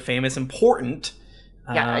popular, famous, important.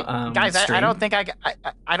 Guys, I don't think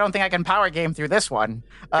I don't think I can power game through this one.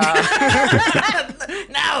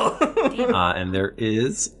 No. And there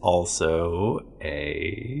is also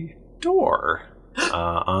a door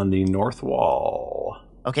on the north wall.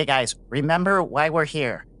 Okay, guys, remember why we're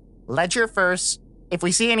here. Ledger first. If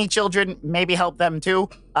we see any children, maybe help them too.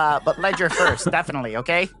 But Ledger first, definitely,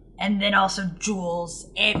 okay? And then also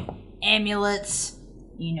jewels, amulets,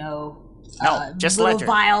 just little Ledger.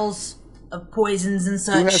 vials of poisons and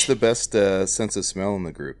such. Who has the best sense of smell in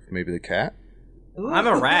the group? Maybe the cat? I'm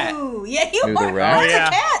a rat. Ooh, yeah, you Maybe the are. rat? I'm a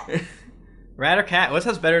cat. Rat or cat? What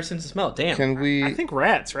has better sense of smell? Damn. Can we? I think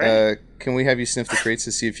rats, right? Can we have you sniff the crates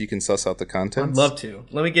to see if you can suss out the contents? I'd love to.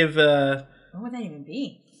 Let me give What would that even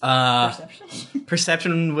be? Perception?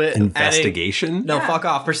 Perception with Investigation? No, fuck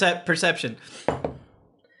off. Perception.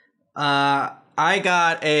 I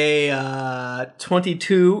got a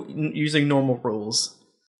 22 using normal rules.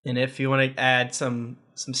 And if you want to add some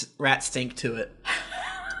rat stink to it.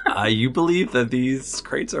 You believe that these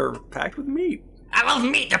crates are packed with meat. I love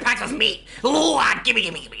meat. They're packed with meat. Ooh,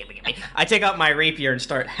 gimme. I take out my rapier and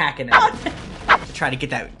start hacking at it to try to get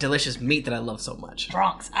that delicious meat that I love so much.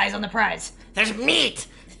 Bronx, eyes on the prize. There's meat.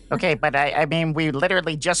 Okay, but I mean, we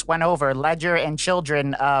literally just went over Ledger and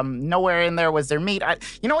children. Nowhere in there was their meat.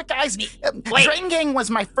 You know what, guys? Drain Gang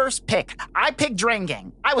was my first pick. I picked Drain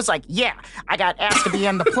Gang. I was like, yeah. I got asked to be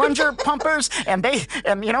in the plunger pumpers, and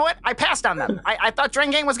you know what? I passed on them. I thought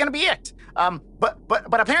Drain Gang was gonna be it.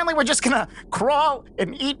 But apparently we're just gonna crawl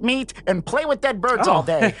and eat meat and play with dead birds all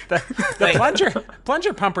day. the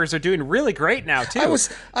plunger pumpers are doing really great now too.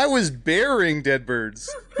 I was burying dead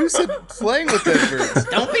birds. Who said playing with dead birds?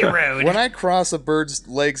 Don't be rude. When I cross a bird's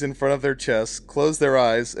legs in front of their chest, close their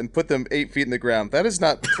eyes, and put them 8 feet in the ground, that is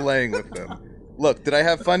not playing with them. Look, did I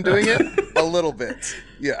have fun doing it? A little bit.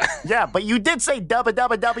 Yeah. Yeah, but you did say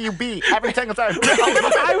WB every single time.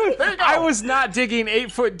 I was not digging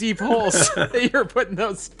 8-foot deep holes that you were putting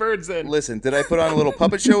those birds in. Listen, did I put on a little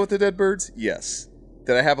puppet show with the dead birds? Yes.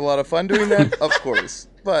 Did I have a lot of fun doing that? Of course.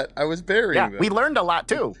 But I was burying them. We learned a lot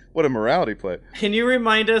too. What a morality play. Can you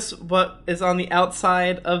remind us what is on the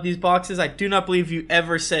outside of these boxes? I do not believe you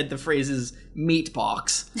ever said the phrases meat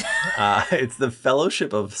box. It's the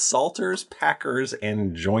Fellowship of Salters, Packers,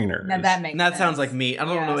 and Joiners. Now that makes That sense. sounds like meat. I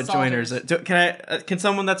don't know what salters. joiners is. Can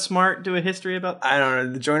someone that's smart do a history about that? I don't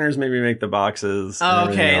know. The Joiners maybe make the boxes. Oh, and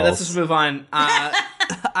everything okay, let's else. just move on.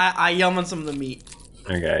 I yum on some of the meat.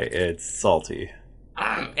 Okay, it's salty.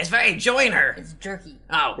 It's very joiner. It's jerky.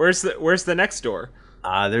 Oh. Where's the next door?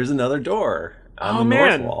 There's another door on the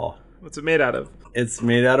man. north wall. What's it made out of? It's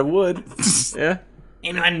made out of wood. Yeah.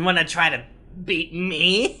 Anyone want to try to beat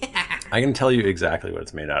me? I can tell you exactly what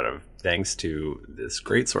it's made out of, thanks to this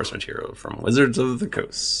great source material from Wizards of the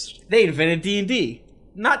Coast. They invented D&D.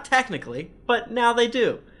 Not technically, but now they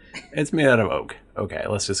do. It's made out of oak. Okay,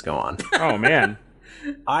 let's just go on. Oh, man.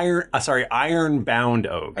 Iron-bound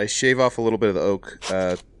oak. I shave off a little bit of the oak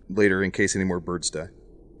later in case any more birds die.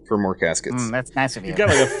 For more caskets. That's nice of you. You've got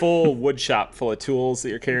like a full wood shop full of tools that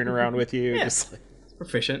you're carrying around with you. Yeah. Just like...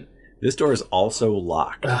 Proficient. This door is also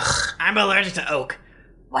locked. I'm allergic to oak.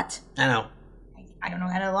 What? I know. I don't know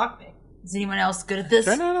how to lockpick. Is anyone else good at this?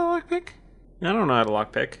 Do I know how to lockpick? I don't know how to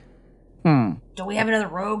lockpick. Do we have another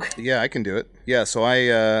rogue? Yeah, I can do it. Yeah, so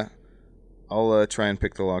I'll try and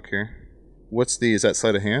pick the lock here. Is that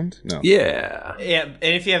sleight of hand? No. Yeah. Yeah,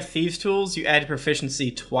 and if you have thieves' tools, you add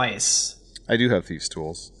proficiency twice. I do have thieves'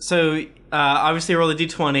 tools. So, obviously roll a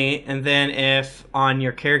d20, and then if on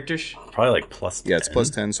your character... Probably like plus 10. Yeah, it's plus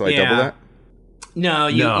 10, so I double that? No,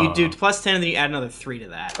 you do plus 10, and then you add another 3 to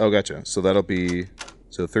that. Oh, gotcha. So that'll be...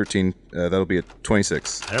 So 13, that'll be a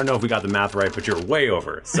 26. I don't know if we got the math right, but you're way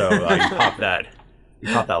over. So you pop that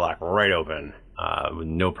lock right open with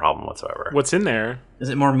no problem whatsoever. What's in there? Is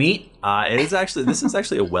it more meat? This is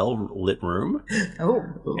actually a well-lit room. Oh.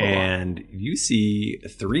 And you see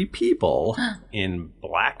 3 people in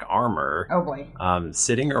black armor. Oh, boy.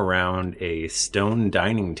 Sitting around a stone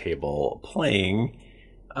dining table playing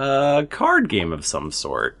a card game of some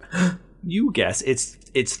sort. You guess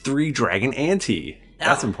it's 3 Dragon Ante.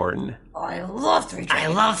 That's important. I love Three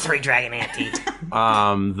Dragon Ante.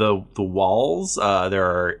 The walls, there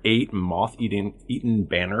are 8 moth-eaten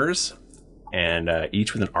banners, and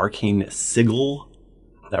each with an arcane sigil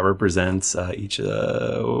that represents each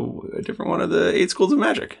a different one of the 8 schools of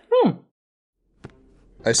magic.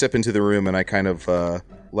 I step into the room and I kind of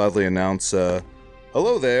loudly announce,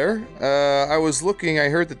 hello there. I was looking, I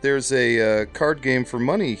heard that there's a card game for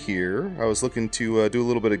money here. I was looking to do a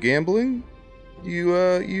little bit of gambling.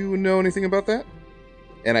 You know anything about that?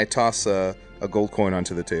 And I toss a gold coin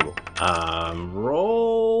onto the table.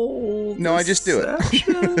 Roll. No, I just do it.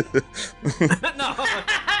 No,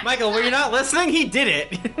 Michael, were you not listening? He did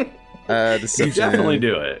it. Deception. You definitely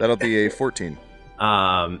do it. That'll be a 14.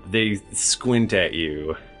 They squint at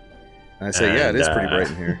you. And I say, yeah, it is pretty bright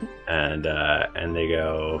in here. And they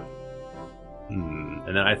go, And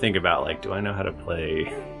then I think about, like, do I know how to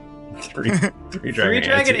play Three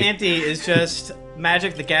Dragon Ante is just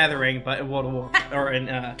Magic the Gathering, but in World of War or in.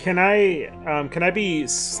 Can I be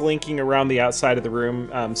slinking around the outside of the room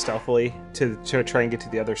stealthily to try and get to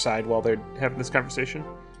the other side while they're having this conversation?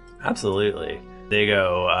 Absolutely. They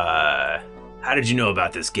go, how did you know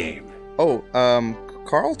about this game? Oh,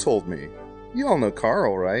 Carl told me. You all know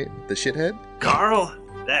Carl, right? The shithead? Carl?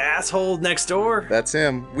 That asshole next door? That's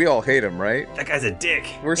him. We all hate him, right? That guy's a dick.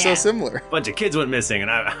 We're so similar. Bunch of kids went missing,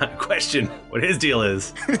 and I question what his deal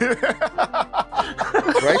is. Right?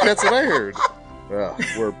 That's what I heard. Well,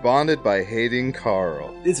 we're bonded by hating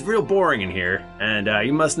Carl. It's real boring in here, and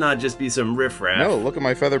you must not just be some riffraff. No, look at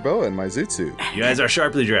my feather boa and my zoot suit. You guys are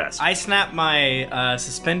sharply dressed. I snap my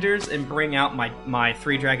suspenders and bring out my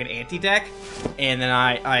Three Dragon Ante deck, and then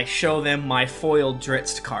I show them my foiled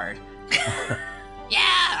Dritz card.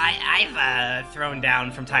 I've thrown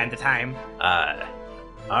down from time to time. All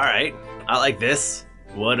right. I like this.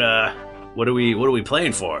 What are we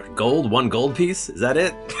playing for? Gold? 1 gold piece? Is that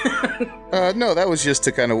it? No, that was just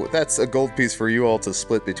to that's a gold piece for you all to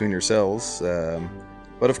split between yourselves.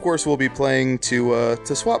 But of course we'll be playing to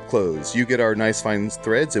swap clothes. You get our nice fine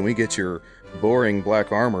threads and we get your boring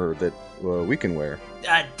black armor that we can wear.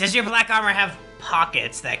 Does your black armor have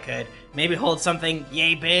pockets that could maybe hold something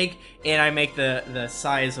yay big? And I make the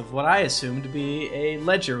size of what I assume to be a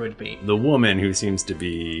ledger would be. The woman who seems to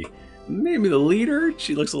be maybe the leader,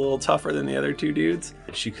 she looks a little tougher than the other 2 dudes.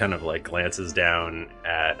 She kind of like glances down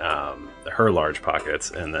at her large pockets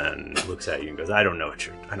and then looks at you and goes, I don't know what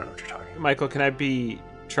you're talking about. Michael, can I be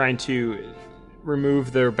trying to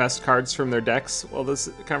remove their best cards from their decks while this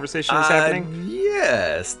conversation is happening?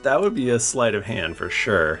 Yes, that would be a sleight of hand for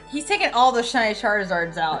sure. He's taking all the shiny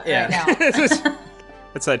Charizards out right now.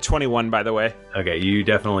 It's a 21, by the way. Okay, you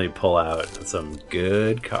definitely pull out some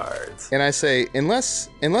good cards. And I say, unless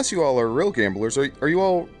you all are real gamblers, are you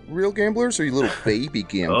all real gamblers or are you little baby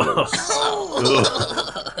gamblers?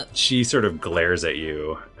 She sort of glares at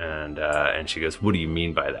you and she goes, what do you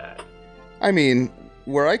mean by that? I mean,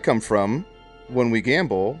 where I come from, when we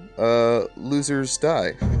gamble, losers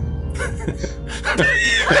die.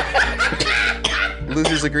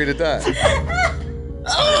 Losers agree to die.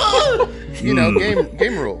 You know,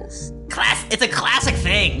 game rules. It's a classic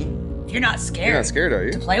thing. You're not scared. You're not scared, are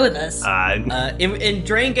you? To play with us. And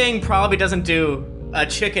Drain Gang probably doesn't do a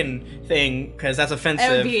chicken thing because that's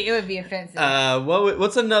offensive. It would be offensive.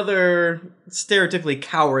 What's another stereotypically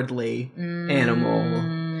cowardly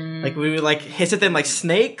animal? Like we would like hiss at them like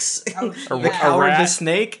snakes. Oh, the cowardly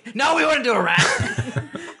snake. No, we wouldn't do a rat.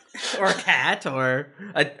 Or a cat, or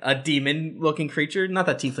a demon-looking creature. Not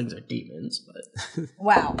that tieflings are demons, but...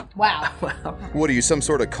 Wow. What are you, some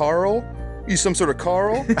sort of Carl? You some sort of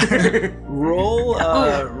Carl? Roll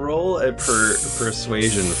a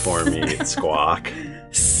persuasion for me, Squawk.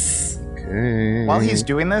 Okay. While he's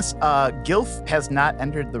doing this, Gilf has not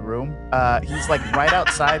entered the room. He's like right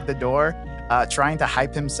outside the door, trying to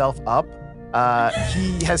hype himself up.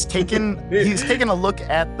 He's taken a look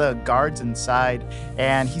at the guards inside,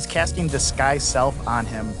 and he's casting Disguise Self on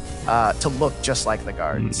him to look just like the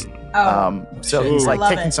guards. So he's like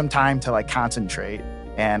taking some time to like concentrate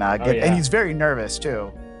and and he's very nervous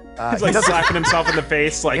too. He's like slapping himself in the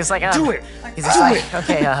face, like, he's like, do it. He's just like,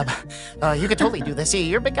 okay, you could totally do this.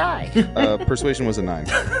 You're a big guy. Persuasion was a 9.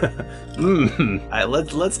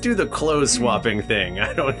 Let's do the clothes swapping thing.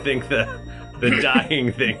 I don't think the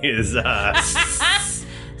dying thing is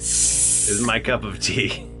my cup of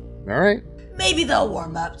tea. All right. Maybe they'll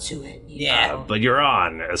warm up to it. But you're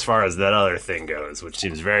on as far as that other thing goes, which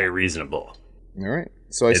seems very reasonable. All right.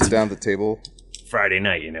 So I sit down at the table. Friday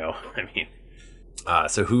night, you know. I mean,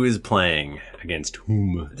 so who is playing against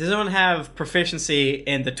whom? Does anyone have proficiency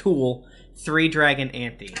in the tool Three Dragon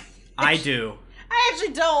Ante? I do. I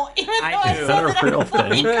actually don't, even though I I do. said that I'm real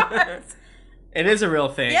playing thing. cards. It is a real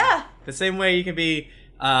thing. Yeah. The same way you can be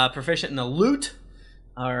proficient in the loot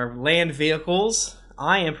or land vehicles,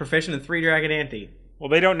 I am proficient in 3 Dragon Ante. Well,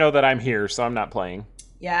 they don't know that I'm here, so I'm not playing.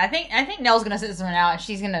 Yeah, I think Nell's gonna sit this one out and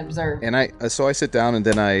she's gonna observe. And I sit down and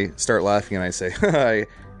then I start laughing and I say, "Hi,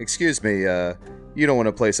 excuse me, you don't want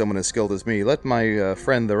to play someone as skilled as me. Let my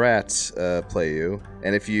friend the rat play you.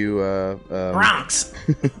 And if you Bronx.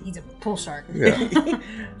 He's a pool shark. Yeah.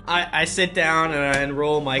 I sit down and I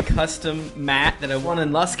enroll my custom mat that I won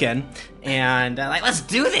in Luskin, and Let's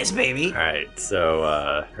do this, baby. All right,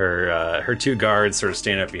 so her 2 guards sort of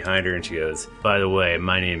stand up behind her, and she goes, "By the way,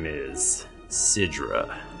 my name is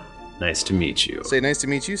Sidra. Nice to meet you." Say, nice to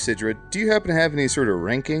meet you, Sidra. Do you happen to have any sort of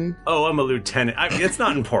ranking? Oh, I'm a lieutenant. It's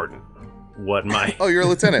not important. What my? Oh, you're a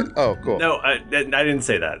lieutenant. Oh, cool. No, I didn't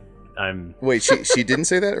say that. I'm. Wait, she didn't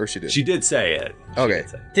say that, or she did? She did say it. Okay.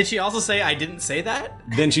 Did she also say I didn't say that?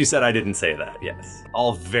 Then she said I didn't say that. Yes,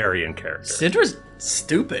 all very in character. Sidra's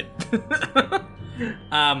stupid.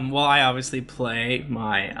 Well, I obviously play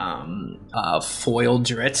my foil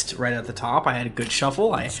Dritz right at the top. I had a good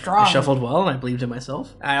shuffle. I shuffled well, and I believed in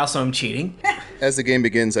myself. I also am cheating. As the game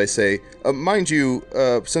begins, I say, mind you,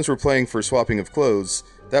 since we're playing for swapping of clothes,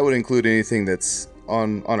 that would include anything that's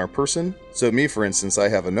on our person. So me, for instance, I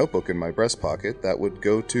have a notebook in my breast pocket. That would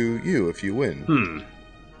go to you if you win.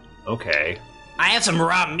 Okay. I have some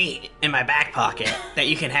raw meat in my back pocket that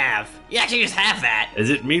you can have. You actually just have that. Is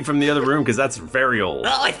it meat from the other room? Because that's very old.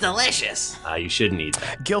 Oh, it's delicious. You shouldn't eat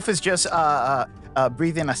that. Gilf is just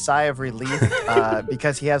breathing a sigh of relief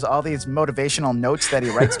because he has all these motivational notes that he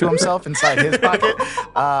writes to himself inside his pocket.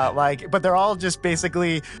 But they're all just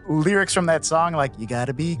basically lyrics from that song, like "You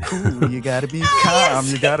gotta be cool, you gotta be calm,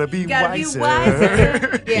 you gotta be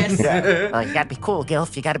wiser." Yes. Yeah. You gotta be cool,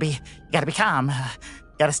 Gilf. You gotta be calm.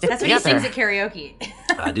 Gotta stick That's what he together. sings at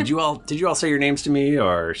karaoke. Did you all say your names to me,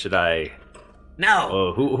 or should I? No.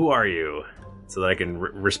 Oh, who are you? So that I can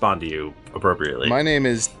respond to you appropriately. My name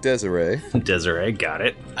is Desiree. Desiree, got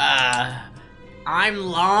it. I'm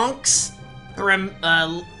Lonks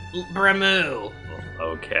Bramu.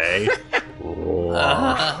 Okay.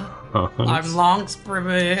 I'm Lonks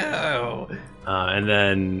Bramu. And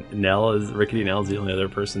then Rickety Nell's the only other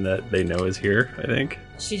person that they know is here, I think.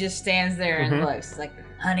 She just stands there and looks like,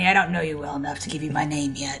 honey, I don't know you well enough to give you my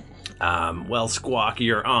name yet. Well, Squawk,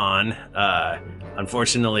 you're on.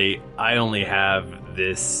 Unfortunately, I only have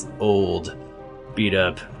this old,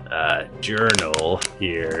 beat-up journal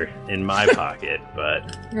here in my pocket,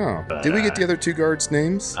 but... Oh, did we get the other 2 guards'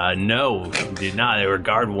 names? No, we did not. They were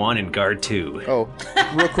guard 1 and guard 2. Oh,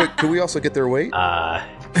 real quick, could we also get their weight?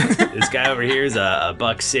 This guy over here is a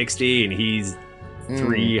 $160, and he's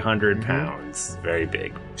 300 pounds. Very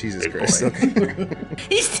big. Jesus big Christ. boy. Okay.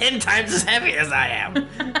 He's 10 times as heavy as I am.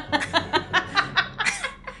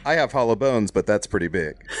 I have hollow bones, but that's pretty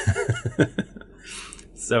big.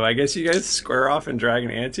 So I guess you guys square off in Dragon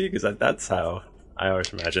Ante, because that's how I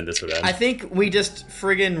always imagined this would end. I think we just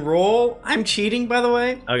friggin' roll. I'm cheating, by the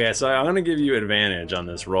way. Okay, so I'm going to give you advantage on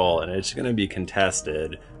this roll, and it's going to be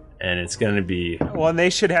contested, and it's going to be... Well, and they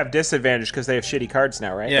should have disadvantage because they have shitty cards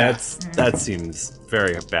now, right? Yeah. That seems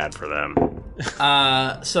very bad for them.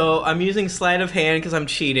 So I'm using sleight of hand because I'm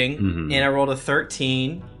cheating, and I rolled a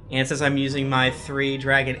 13. And since I'm using my 3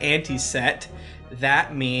 Dragon Ante set,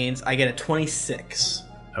 that means I get a 26.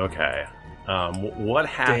 Okay. What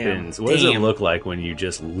happens? What does it look like when you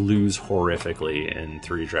just lose horrifically in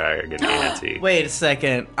 3 Dragon Ante? Wait a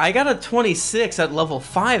second. I got a 26 at level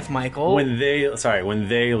 5, Michael. When they lose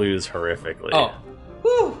horrifically. Oh.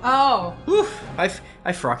 Whew. Oh. Whew.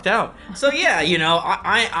 I frocked out. So yeah,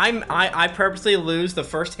 I purposely lose the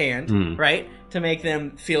first hand, right? To make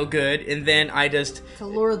them feel good, and then I just To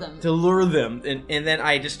lure them. and then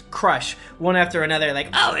I just crush one after another, like,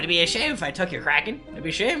 Oh, it'd be a shame if I took your Kraken. It'd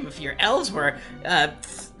be a shame if your elves were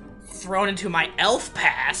thrown into my elf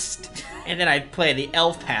past. and then I play the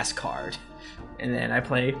elf pass card, and then I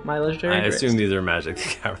play my legendary. I Dritz. assume these are Magic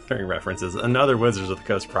the Gathering references. Another Wizards of the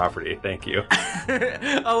Coast property. Thank you.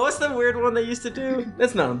 Oh, what's the weird one they used to do?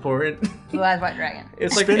 That's not important. Blue Eyes White Dragon.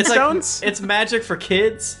 It's like it's magic for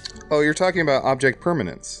kids. Oh, you're talking about object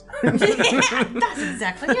permanence. That's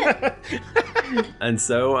exactly it. And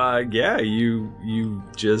so, you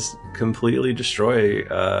just completely destroy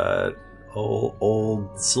old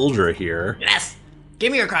Sildra here. Yes.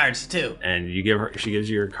 Give me your cards too. And she gives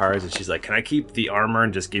you your cards, and she's like, "Can I keep the armor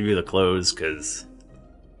and just give you the clothes? Because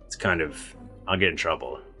it's I'll get in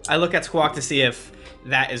trouble." I look at Squawk to see if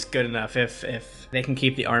that is good enough. If they can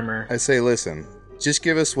keep the armor. I say, listen, just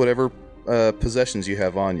give us whatever possessions you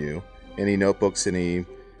have on you. Any notebooks, any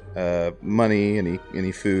money,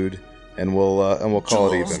 any food, and we'll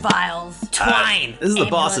call it even. Vials, twine. This is the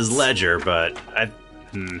boss's ledger, but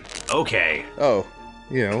okay. Oh,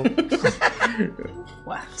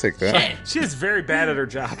 take that. She is very bad at her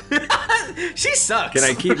job. She sucks. Can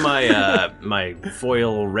I keep my my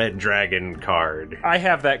foil red dragon card? I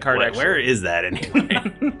have that card. Actually. Where is that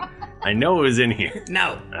anyway? I know it was in here.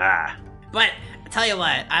 No. But I tell you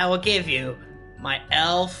what, I will give you my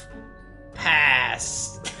elf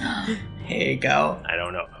pass. Here you go. I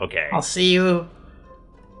don't know. Okay. I'll see you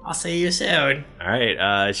soon. All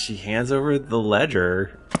right. She hands over the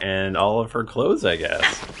ledger and all of her clothes, I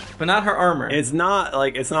guess. But not her armor. It's not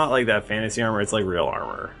like that fantasy armor. It's like real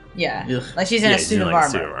armor. Yeah. Ugh. Like she's in a suit of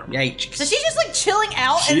armor. Yikes. So she's just like chilling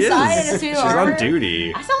out She inside is. in a suit She's of armor? on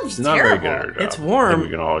duty. That sounds She's not terrible. very good at her job. It's warm. I think we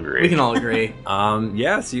can all agree. We can all agree.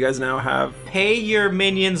 Yeah, so you guys now have... Pay your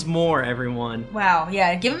minions more, everyone. Wow,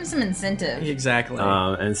 yeah, give them some incentive. Exactly.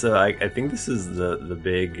 And so I think this is the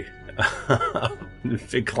big... the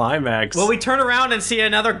big climax. Well, we turn around and see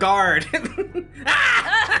another guard.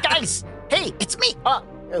 Guys, hey, it's me.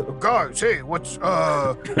 Guys, hey, what's, you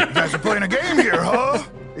guys are playing a game here, huh?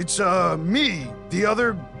 It's, me, the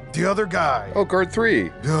other guy. Oh, guard 3.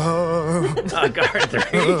 Guard 3? Is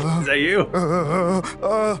that you?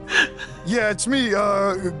 Yeah, it's me,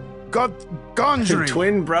 Gondry.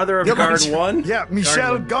 Twin brother of Guard 1? Yeah,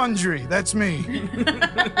 Michel Gondry, that's me.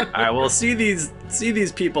 Alright, well, see these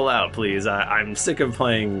people out, please. I'm sick of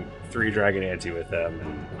playing 3 Dragon Ante with them,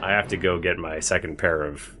 and I have to go get my second pair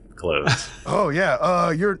of clothes. Oh,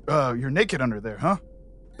 yeah, you're naked under there, huh?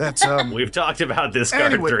 That's, We've talked about this,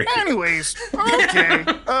 Guard 3. Anyways, okay.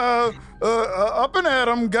 Up and at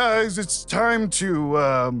 'em, guys. It's time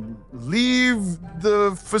to, leave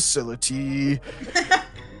the facility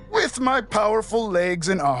with my powerful legs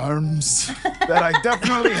and arms that I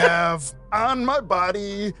definitely have on my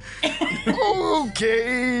body.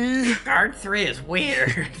 Okay. Guard 3 is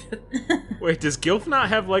weird. Wait, does Gilf not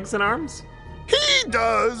have legs and arms? He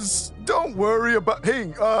does. Don't worry about.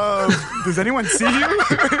 Hey, does anyone see you?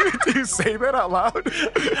 Do you say that out loud?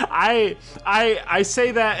 I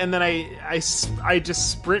say that, and then I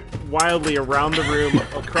just sprint wildly around the room,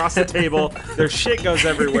 across the table. Their shit goes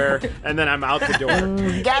everywhere, and then I'm out the door.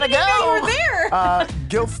 Gotta go. You were there.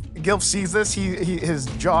 Gilf sees this. His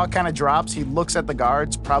jaw kind of drops. He looks at the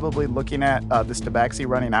guards, probably looking at this tabaxi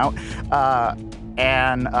running out.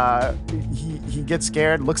 And he gets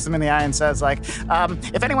scared, looks them in the eye, and says, like,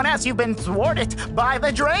 if anyone asks, you've been thwarted by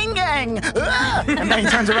the Drain Gang. And then he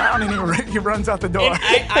turns around and he runs out the door.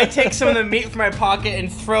 I take some of the meat from my pocket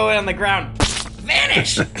and throw it on the ground.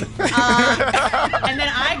 Vanish! And then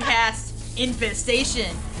I cast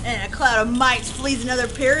Infestation, and a cloud of mites flees, and other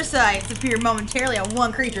parasites appear momentarily on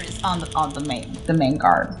one creature just on the main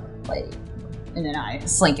guard. Like, and then I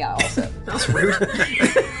slink out also. That's rude.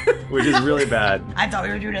 Which is really bad. I thought we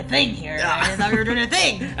were doing a thing here. I thought we were doing a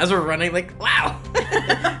thing. As we're running, like, wow.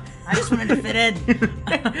 I just wanted to fit in.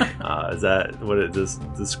 Is that does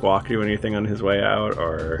Squawk do anything on his way out,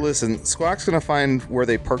 or? Listen, Squawk's gonna find where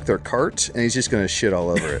they park their cart, and he's just gonna shit all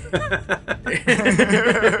over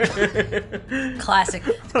it. Classic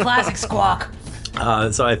Squawk.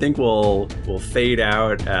 So I think we'll fade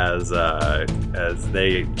out as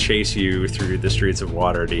they chase you through the streets of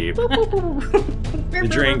Waterdeep. The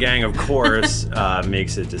Drain Gang, of course,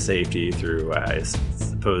 makes it to safety through, I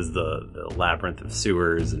suppose, the labyrinth of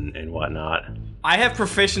sewers and whatnot. I have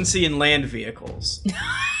proficiency in land vehicles.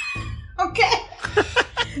 Okay.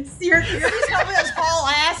 So you're just helping us haul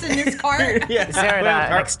ass in this cart? Yeah. Is there an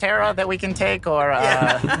Xterra that we can take, or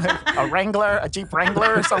a Wrangler, a Jeep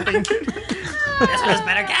Wrangler or something? This has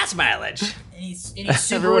better gas mileage.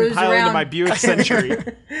 Everyone pile into my Buick Century.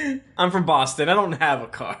 I'm from Boston. I don't have a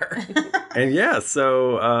car. And yeah,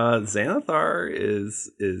 so Xanathar is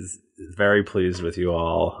very pleased with you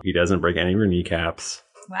all. He doesn't break any of your kneecaps.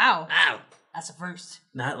 Wow. That's a first.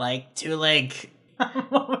 Not like Jimmy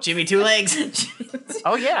Two Legs.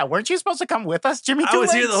 Oh yeah, weren't you supposed to come with us, Jimmy Two I was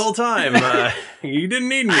Legs? here the whole time. You didn't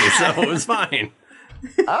need me, so it was fine.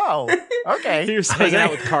 Oh, okay. He was hanging out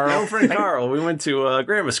with Carl. My friend Carl. We went to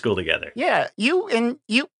grammar school together. Yeah,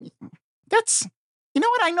 that's, you know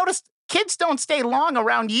what I noticed? Kids don't stay long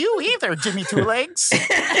around you either, Jimmy Two Legs.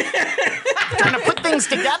 Trying to put things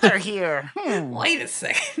together here. Wait a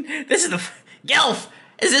second. This is the Gelf.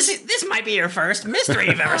 This might be your first mystery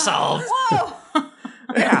you've ever solved. Whoa.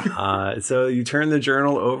 Yeah. So you turn the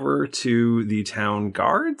journal over to the town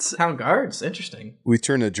guards. Town guards? Interesting. We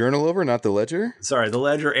turn the journal over, not the ledger? Sorry, the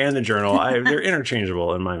ledger and the journal. They're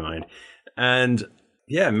interchangeable in my mind. And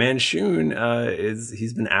Manshoon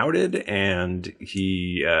he's been outed, and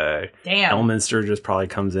he Damn. Elminster just probably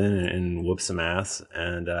comes in and whoops some ass,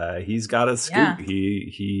 and he's got a scoop. Yeah.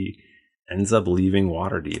 He ends up leaving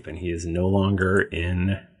Waterdeep, and he is no longer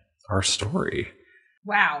in our story.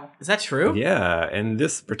 Wow. Is that true? Yeah, and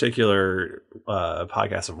this particular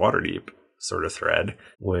podcast of Waterdeep sort of thread,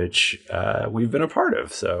 which we've been a part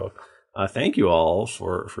of. So thank you all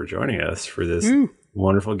for joining us for this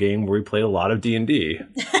wonderful game where we play a lot of D&D.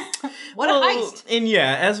 What a heist. And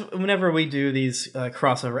yeah, as whenever we do these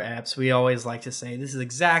crossover apps, we always like to say this is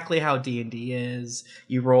exactly how D&D is.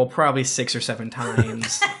 You roll probably 6 or 7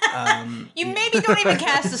 times. You maybe don't even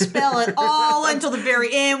cast a spell at all until the very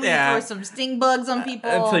end when Yeah. you throw some sting bugs on people.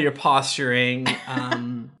 Until you're posturing.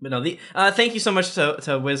 But no, thank you so much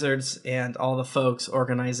to Wizards and all the folks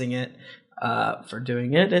organizing it for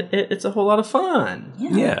doing it. It's a whole lot of fun.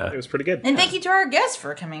 Yeah. It was pretty good. And thank you to our guests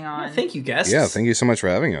for coming on. Thank you, guests. Yeah, thank you so much for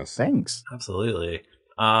having us. Thanks. Absolutely.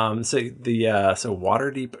 So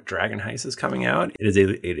Waterdeep Dragon Heist is coming out. It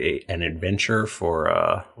is an adventure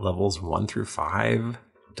for levels 1 through 5,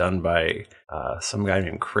 done by some guy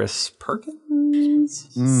named Chris Perkins.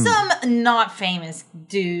 Some not famous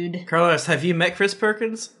dude. Carlos, have you met Chris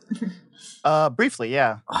Perkins? Briefly,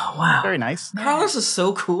 yeah. Oh wow, very nice. Carlos is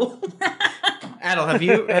so cool. Adel, have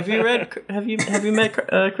you met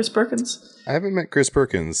Chris Perkins? I haven't met Chris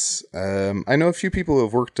Perkins. I know a few people who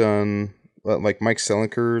have worked on, like Mike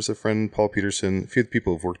Selinker is a friend, Paul Peterson. A few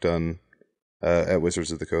people have worked on at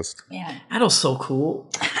Wizards of the Coast. Yeah. Adel's so cool.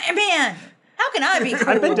 Man, how can I be cool?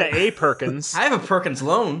 I've been to a Perkins. I have a Perkins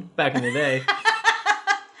loan back in the day.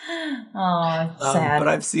 Oh, sad. But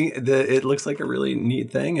I've seen it looks like a really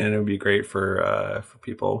neat thing, and it would be great for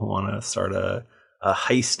people who want to start a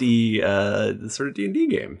heisty sort of D&D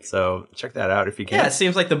game. So check that out if you can. Yeah, it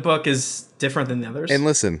seems like the book is different than the others. And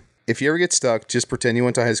listen, if you ever get stuck, just pretend you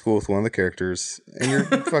went to high school with one of the characters, and you're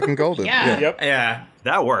fucking golden. Yeah.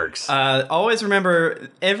 That works. Always remember,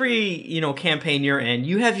 every campaign you're in,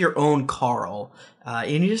 you have your own Carl,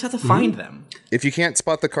 and you just have to find them. If you can't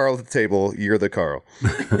spot the Carl at the table, you're the Carl.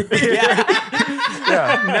 Never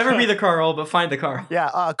be the Carl, but find the Carl.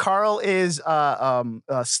 Yeah, Carl is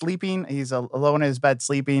sleeping. He's alone in his bed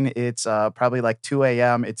sleeping. It's probably like 2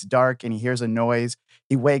 a.m. It's dark, and he hears a noise.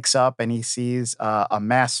 He wakes up and he sees a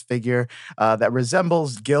masked figure that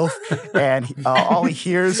resembles Gilf, and all he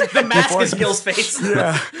hears... The mask is Gilf's face.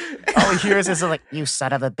 Yeah. All he hears is like, "You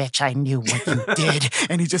son of a bitch, I knew what you did."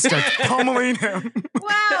 And he just starts pummeling him.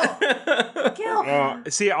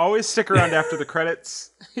 See, always stick around after the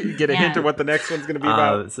credits. You get a hint of what the next one's going to be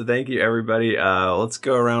about. So thank you, everybody. Let's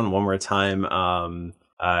go around one more time.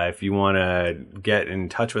 If you want to get in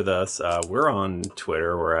touch with us, we're on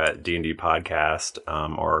Twitter. We're at D&D Podcast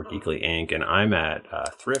or Geekly Inc. And I'm at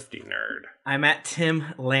Thrifty Nerd. I'm at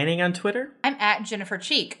Tim Lanning on Twitter. I'm at Jennifer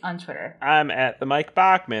Cheek on Twitter. I'm at the Mike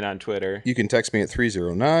Bachman on Twitter. You can text me at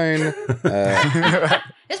 309.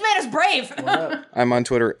 This man is brave. I'm on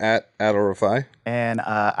Twitter at Adolrafai. And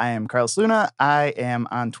I am Carlos Luna. I am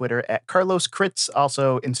on Twitter at Carlos Crits,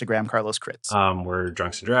 also Instagram Carlos Crits. We're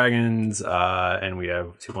Drunks and Dragons, and we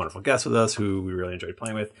have 2 wonderful guests with us who we really enjoyed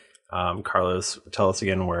playing with. Carlos, tell us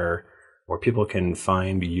again where people can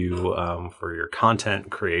find you for your content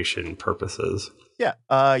creation purposes.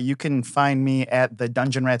 Yeah, you can find me at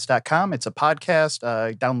thedungeonrats.com. It's a podcast.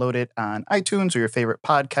 Download it on iTunes or your favorite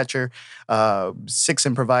podcatcher. 6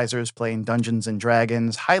 improvisers playing Dungeons and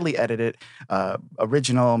Dragons, highly edited,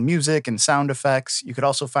 original music and sound effects. You could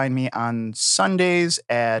also find me on Sundays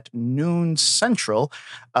at noon Central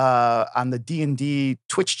on the D&D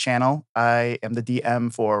Twitch channel. I am the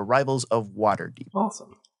DM for Rivals of Waterdeep.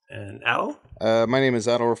 Awesome. And Adel? My name is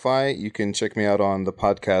Adel Rafai. You can check me out on the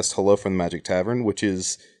podcast Hello from the Magic Tavern, which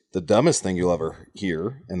is the dumbest thing you'll ever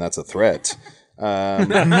hear, and that's a threat.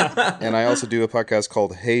 And I also do a podcast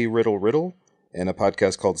called Hey Riddle Riddle and a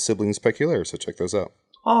podcast called Siblings Speculaire, so check those out.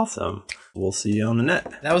 Awesome. We'll see you on the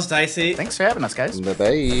net. That was Dicey. Thanks for having us, guys. Bye-bye.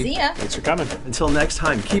 See ya. Thanks for coming. Until next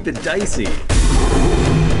time, keep it dicey.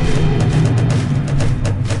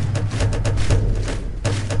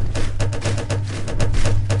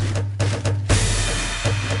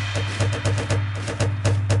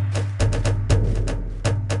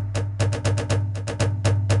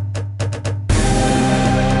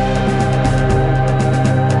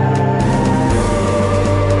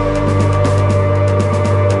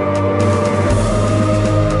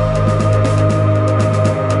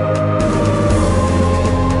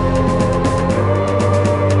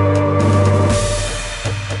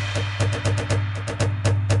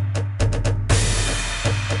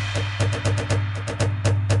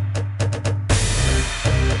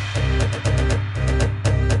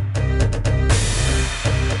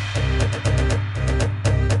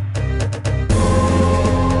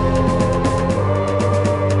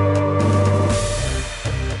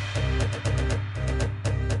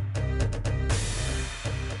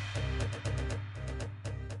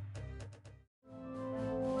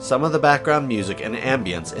 Some of the background music and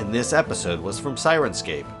ambience in this episode was from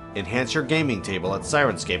Sirenscape. Enhance your gaming table at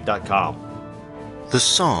Sirenscape.com. The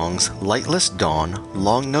songs Lightless Dawn,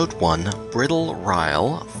 Long Note 1, Brittle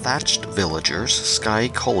Ryle, Thatched Villagers, Sky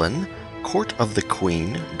Cullen, Court of the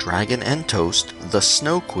Queen, Dragon and Toast, The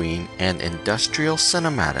Snow Queen, and Industrial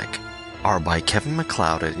Cinematic are by Kevin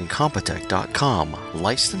MacLeod at Incompetech.com,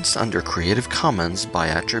 licensed under Creative Commons by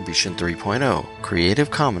Attribution 3.0,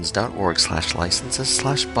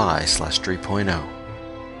 creativecommons.org/licenses/by/3.0.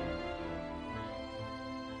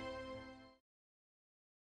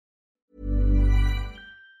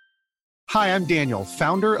 Hi, I'm Daniel,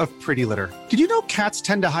 founder of Pretty Litter. Did you know cats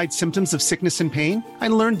tend to hide symptoms of sickness and pain? I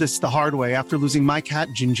learned this the hard way after losing my cat,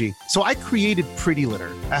 Gingy. So I created Pretty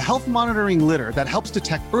Litter, a health monitoring litter that helps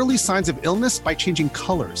detect early signs of illness by changing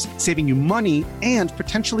colors, saving you money and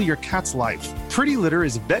potentially your cat's life. Pretty Litter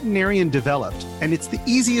is veterinarian developed, and it's the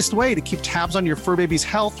easiest way to keep tabs on your fur baby's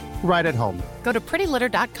health right at home. Go to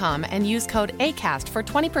prettylitter.com and use code ACAST for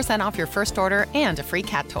 20% off your first order and a free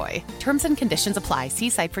cat toy. Terms and conditions apply. See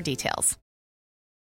site for details.